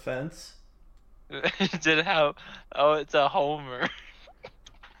Self-Defense. Did it have? Oh, it's a Homer.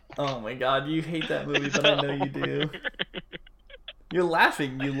 Oh my god, you hate that movie, but I know you do. You're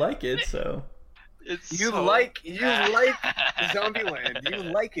laughing, you like it, so. It's You so like bad. Zombieland.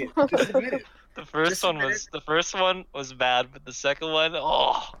 You like it. Just admit it. The first Just one admit was bad, but the second one,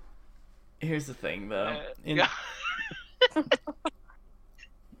 oh. Here's the thing, though. Yeah.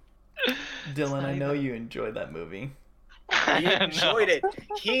 Dylan, I know you enjoyed that movie. He enjoyed it.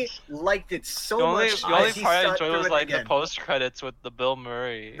 He liked it so The only, much. the only that he part I sat enjoyed through was it like again. the post credits with the Bill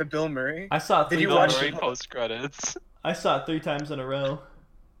Murray. The Bill Murray. I saw it Did three you Bill watch times. Murray post credits. I saw it 3 times in a row.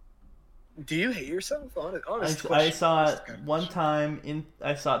 Do you hate yourself? Honest I question. saw Just it kind of one question. time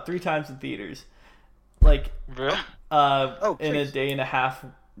I saw it 3 times in theaters. Like Really? in a please. day and a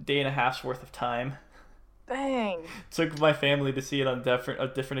half's worth of time. Dang. Took my family to see it on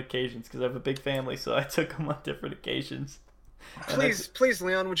different occasions because I have a big family, so I took them on different occasions. And Please,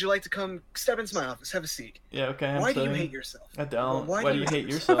 Leon, would you like to come step into my office? Have a seat. yeah, okay. I'm Why do you sorry. hate yourself? I don't. Why Why do do you you hate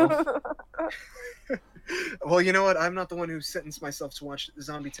hate yourself? Well, you know what? I'm not the one who sentenced myself to watch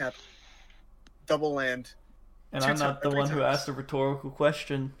Zombie Tap Double Land. And 2 I'm not the times, 3 one who times. asked a rhetorical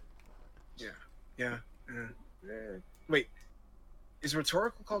question. Yeah. Wait. Is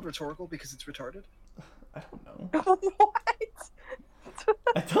rhetorical called rhetorical because it's retarded? I don't know. What?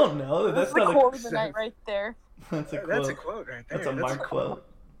 I don't know. That's That's the not quote a. of the night right there. That's a quote. That's a quote right there. That's a Mark quote.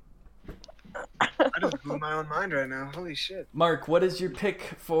 I just blew my own mind right now. Holy shit. Mark, what is your pick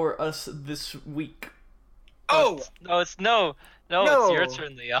for us this week? Oh! No, it's no, No. it's your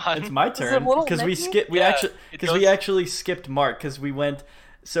turn, Leon. It's my it turn Little because we Nicky? skipped. We Yeah, actually it because we goes- actually skipped Mark because we went.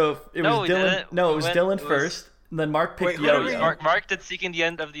 So it No, was we Dylan. didn't. No, it We was went- Dylan it was- first. And then Mark picked Wait, who did Yo we- Yo. Mark did Seeking the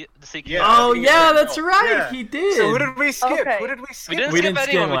End of the Seeking. Yeah. Oh Seeking yeah, the that's End. right. Yeah. He did. So who did we skip? Okay. Who did we skip? We didn't We skip didn't skip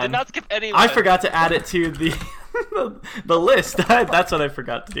anyone. We one. did not skip anyone. I forgot to add it to the the list. That's what I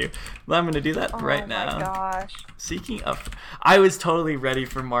forgot to do. Well, I'm gonna do that right Oh now. my gosh. Seeking up. I was totally ready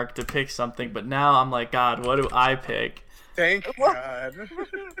for Mark to pick something, but now I'm like, God, what do I pick? Thank Well- God.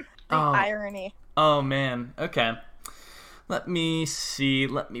 The Oh. irony. Oh man. Okay. Let me see.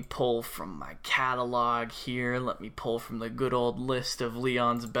 Let me pull from my catalog here. Let me pull from the good old list of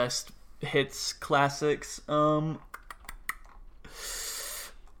Leon's best hits classics. Oh,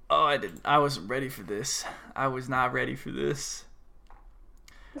 I wasn't ready for this. I was not ready for this.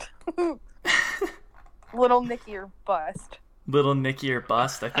 Little Nicky or bust. Little Nicky or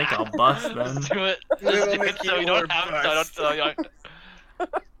bust. I think I'll bust Let's then. do it. Little Let's do it Nicky so we or don't have. bust. So I don't.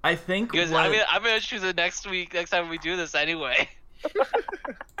 I think Because what, I'm gonna choose it next week. Next time we do this anyway.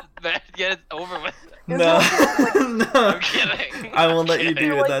 Get it over with. no, Is no. I'm kidding. I won't let you kidding.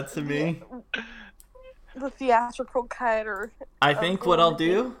 do Like, that to me. The theatrical cut or I think what I'll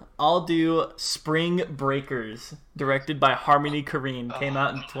do Spring Breakers, directed by Harmony Korine, came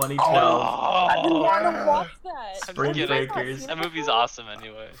out in 2012. I didn't want to watch that. I'm Spring kidding. Breakers. That movie's awesome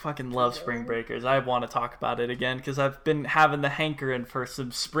anyway. Fucking love Spring Breakers. I want to talk about it again because I've been having the hankering for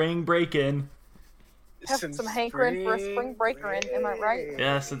some spring break-in. Have some hankering for a spring breaker in, am I right?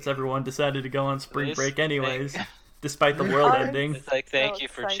 Yeah, since everyone decided to go on spring This break anyways, thing- despite the world I'm ending. It's like thank So you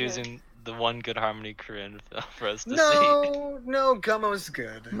for excited. choosing the one good Harmony Korine film for us to see. No, Gummo's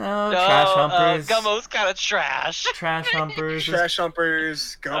good. No, No, Trash Humpers. Gummo's kind of trash. Trash Humpers. is- Trash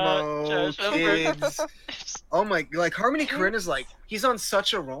Humpers, Gummo, Trash Humpers. Kids. Oh my, like Harmony Korine is like, he's on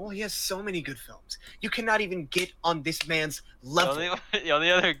such a roll. He has so many good films. You cannot even get on this man's level. The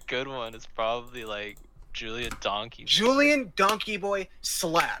only other good one is probably like Julian Donkey. Julian Donkey Boy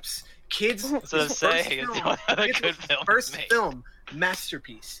slaps. Kids. That's what I'm his saying. first It's film- the only other his good film. First made. film,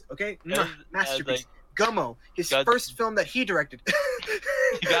 masterpiece. Okay, As- masterpiece. as, Gummo, his God- first film that he directed.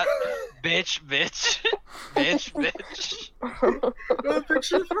 You got bitch. A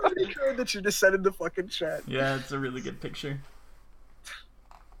picture of Harmony Korine that you just sent in the fucking chat. Yeah, it's a really good picture.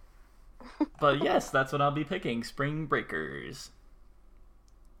 But yes, that's what I'll be picking. Spring Breakers.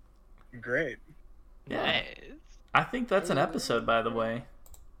 Great. Yeah. Nice. I think that's an episode, by the way.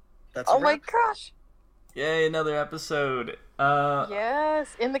 That's Oh a my wrap. gosh. Yay, another episode.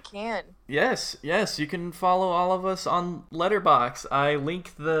 Yes, in the can. Yes, you can follow all of us on Letterboxd. I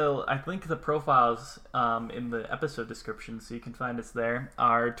link the profiles in the episode description, so you can find us there.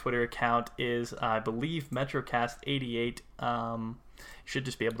 Our Twitter account is, I believe, MetroCast88. You should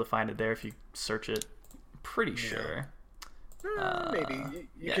just be able to find it there if you search it. Pretty sure. Maybe. You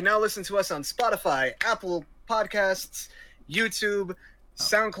yeah. can now listen to us on Spotify, Apple Podcasts, YouTube,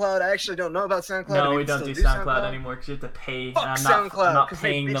 SoundCloud. I actually don't know about SoundCloud. No, I we still don't do SoundCloud anymore because you have to pay. Fuck and I'm SoundCloud, not 'cause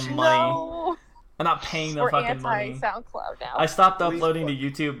they paying the bitch you. money. No. I'm not paying the We're fucking money. anti-SoundCloud now. I stopped Please uploading to fuck.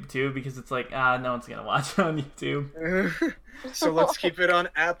 YouTube too because it's like, no one's gonna watch it on YouTube. So let's keep it on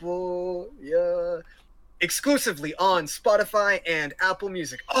Apple. Yeah. Exclusively on Spotify and Apple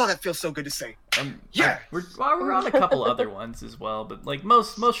Music. Oh, that feels so good to say. Yeah. We're on a couple other ones as well, but like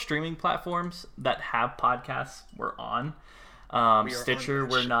most streaming platforms that have podcasts, we're on. We are Stitcher, on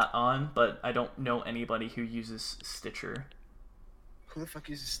that we're shit. not on, but I don't know anybody who uses Stitcher. Who the fuck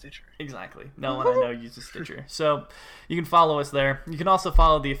uses Stitcher? Exactly. No one I know uses Stitcher. So you can follow us there. You can also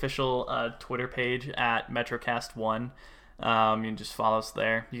follow the official Twitter page at MetroCast1. You can just follow us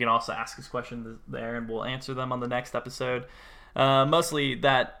there. You can also ask us questions there, and we'll answer them on the next episode. Mostly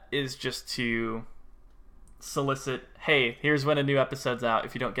that is just to solicit, hey, here's when a new episode's out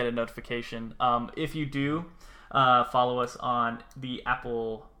if you don't get a notification. If you do follow us on the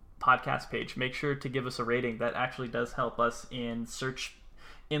Apple podcast page, make sure to give us a rating. That actually does help us in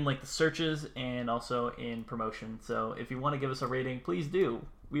the searches and also in promotion. So if you want to give us a rating, please do.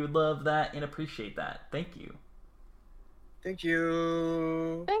 We would love that and appreciate that. Thank you. Thank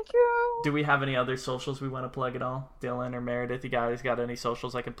you. Thank you. Do we have any other socials we want to plug at all? Dylan or Meredith, you guys got any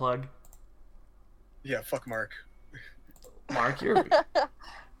socials I can plug? Yeah, fuck Mark. Mark, you're You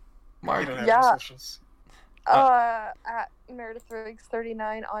Mark. don't have Yeah. any socials. At Meredith Riggs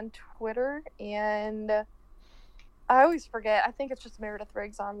 39 on Twitter, and I always forget. I think it's just Meredith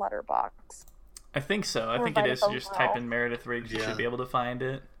Riggs on Letterboxd. I think so. I Or think it is. Vitaphone Just Wow. type in Meredith Riggs. You Yeah. should be able to find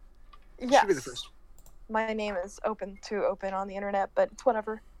it. Yes. Should be the first. My name is open on the internet, but it's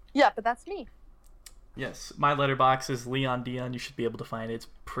whatever. Yeah, but that's me. Yes, my letterbox is Leon Dion. You should be able to find it. It's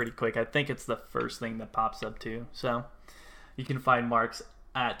pretty quick. I think it's the first thing that pops up too. So you can find Mark's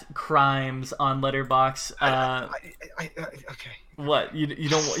at Crimes on Letterbox. Okay. What you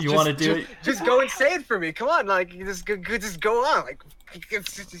don't you want to do it? Just go and say it for me. Come on, like you just go on. Like,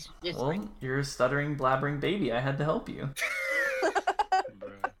 Well, you're a stuttering, blabbering baby. I had to help you.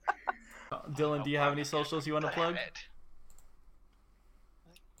 Dylan, do you have any socials you want to plug?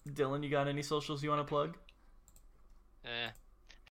 Dylan, you got any socials you want to plug? Eh.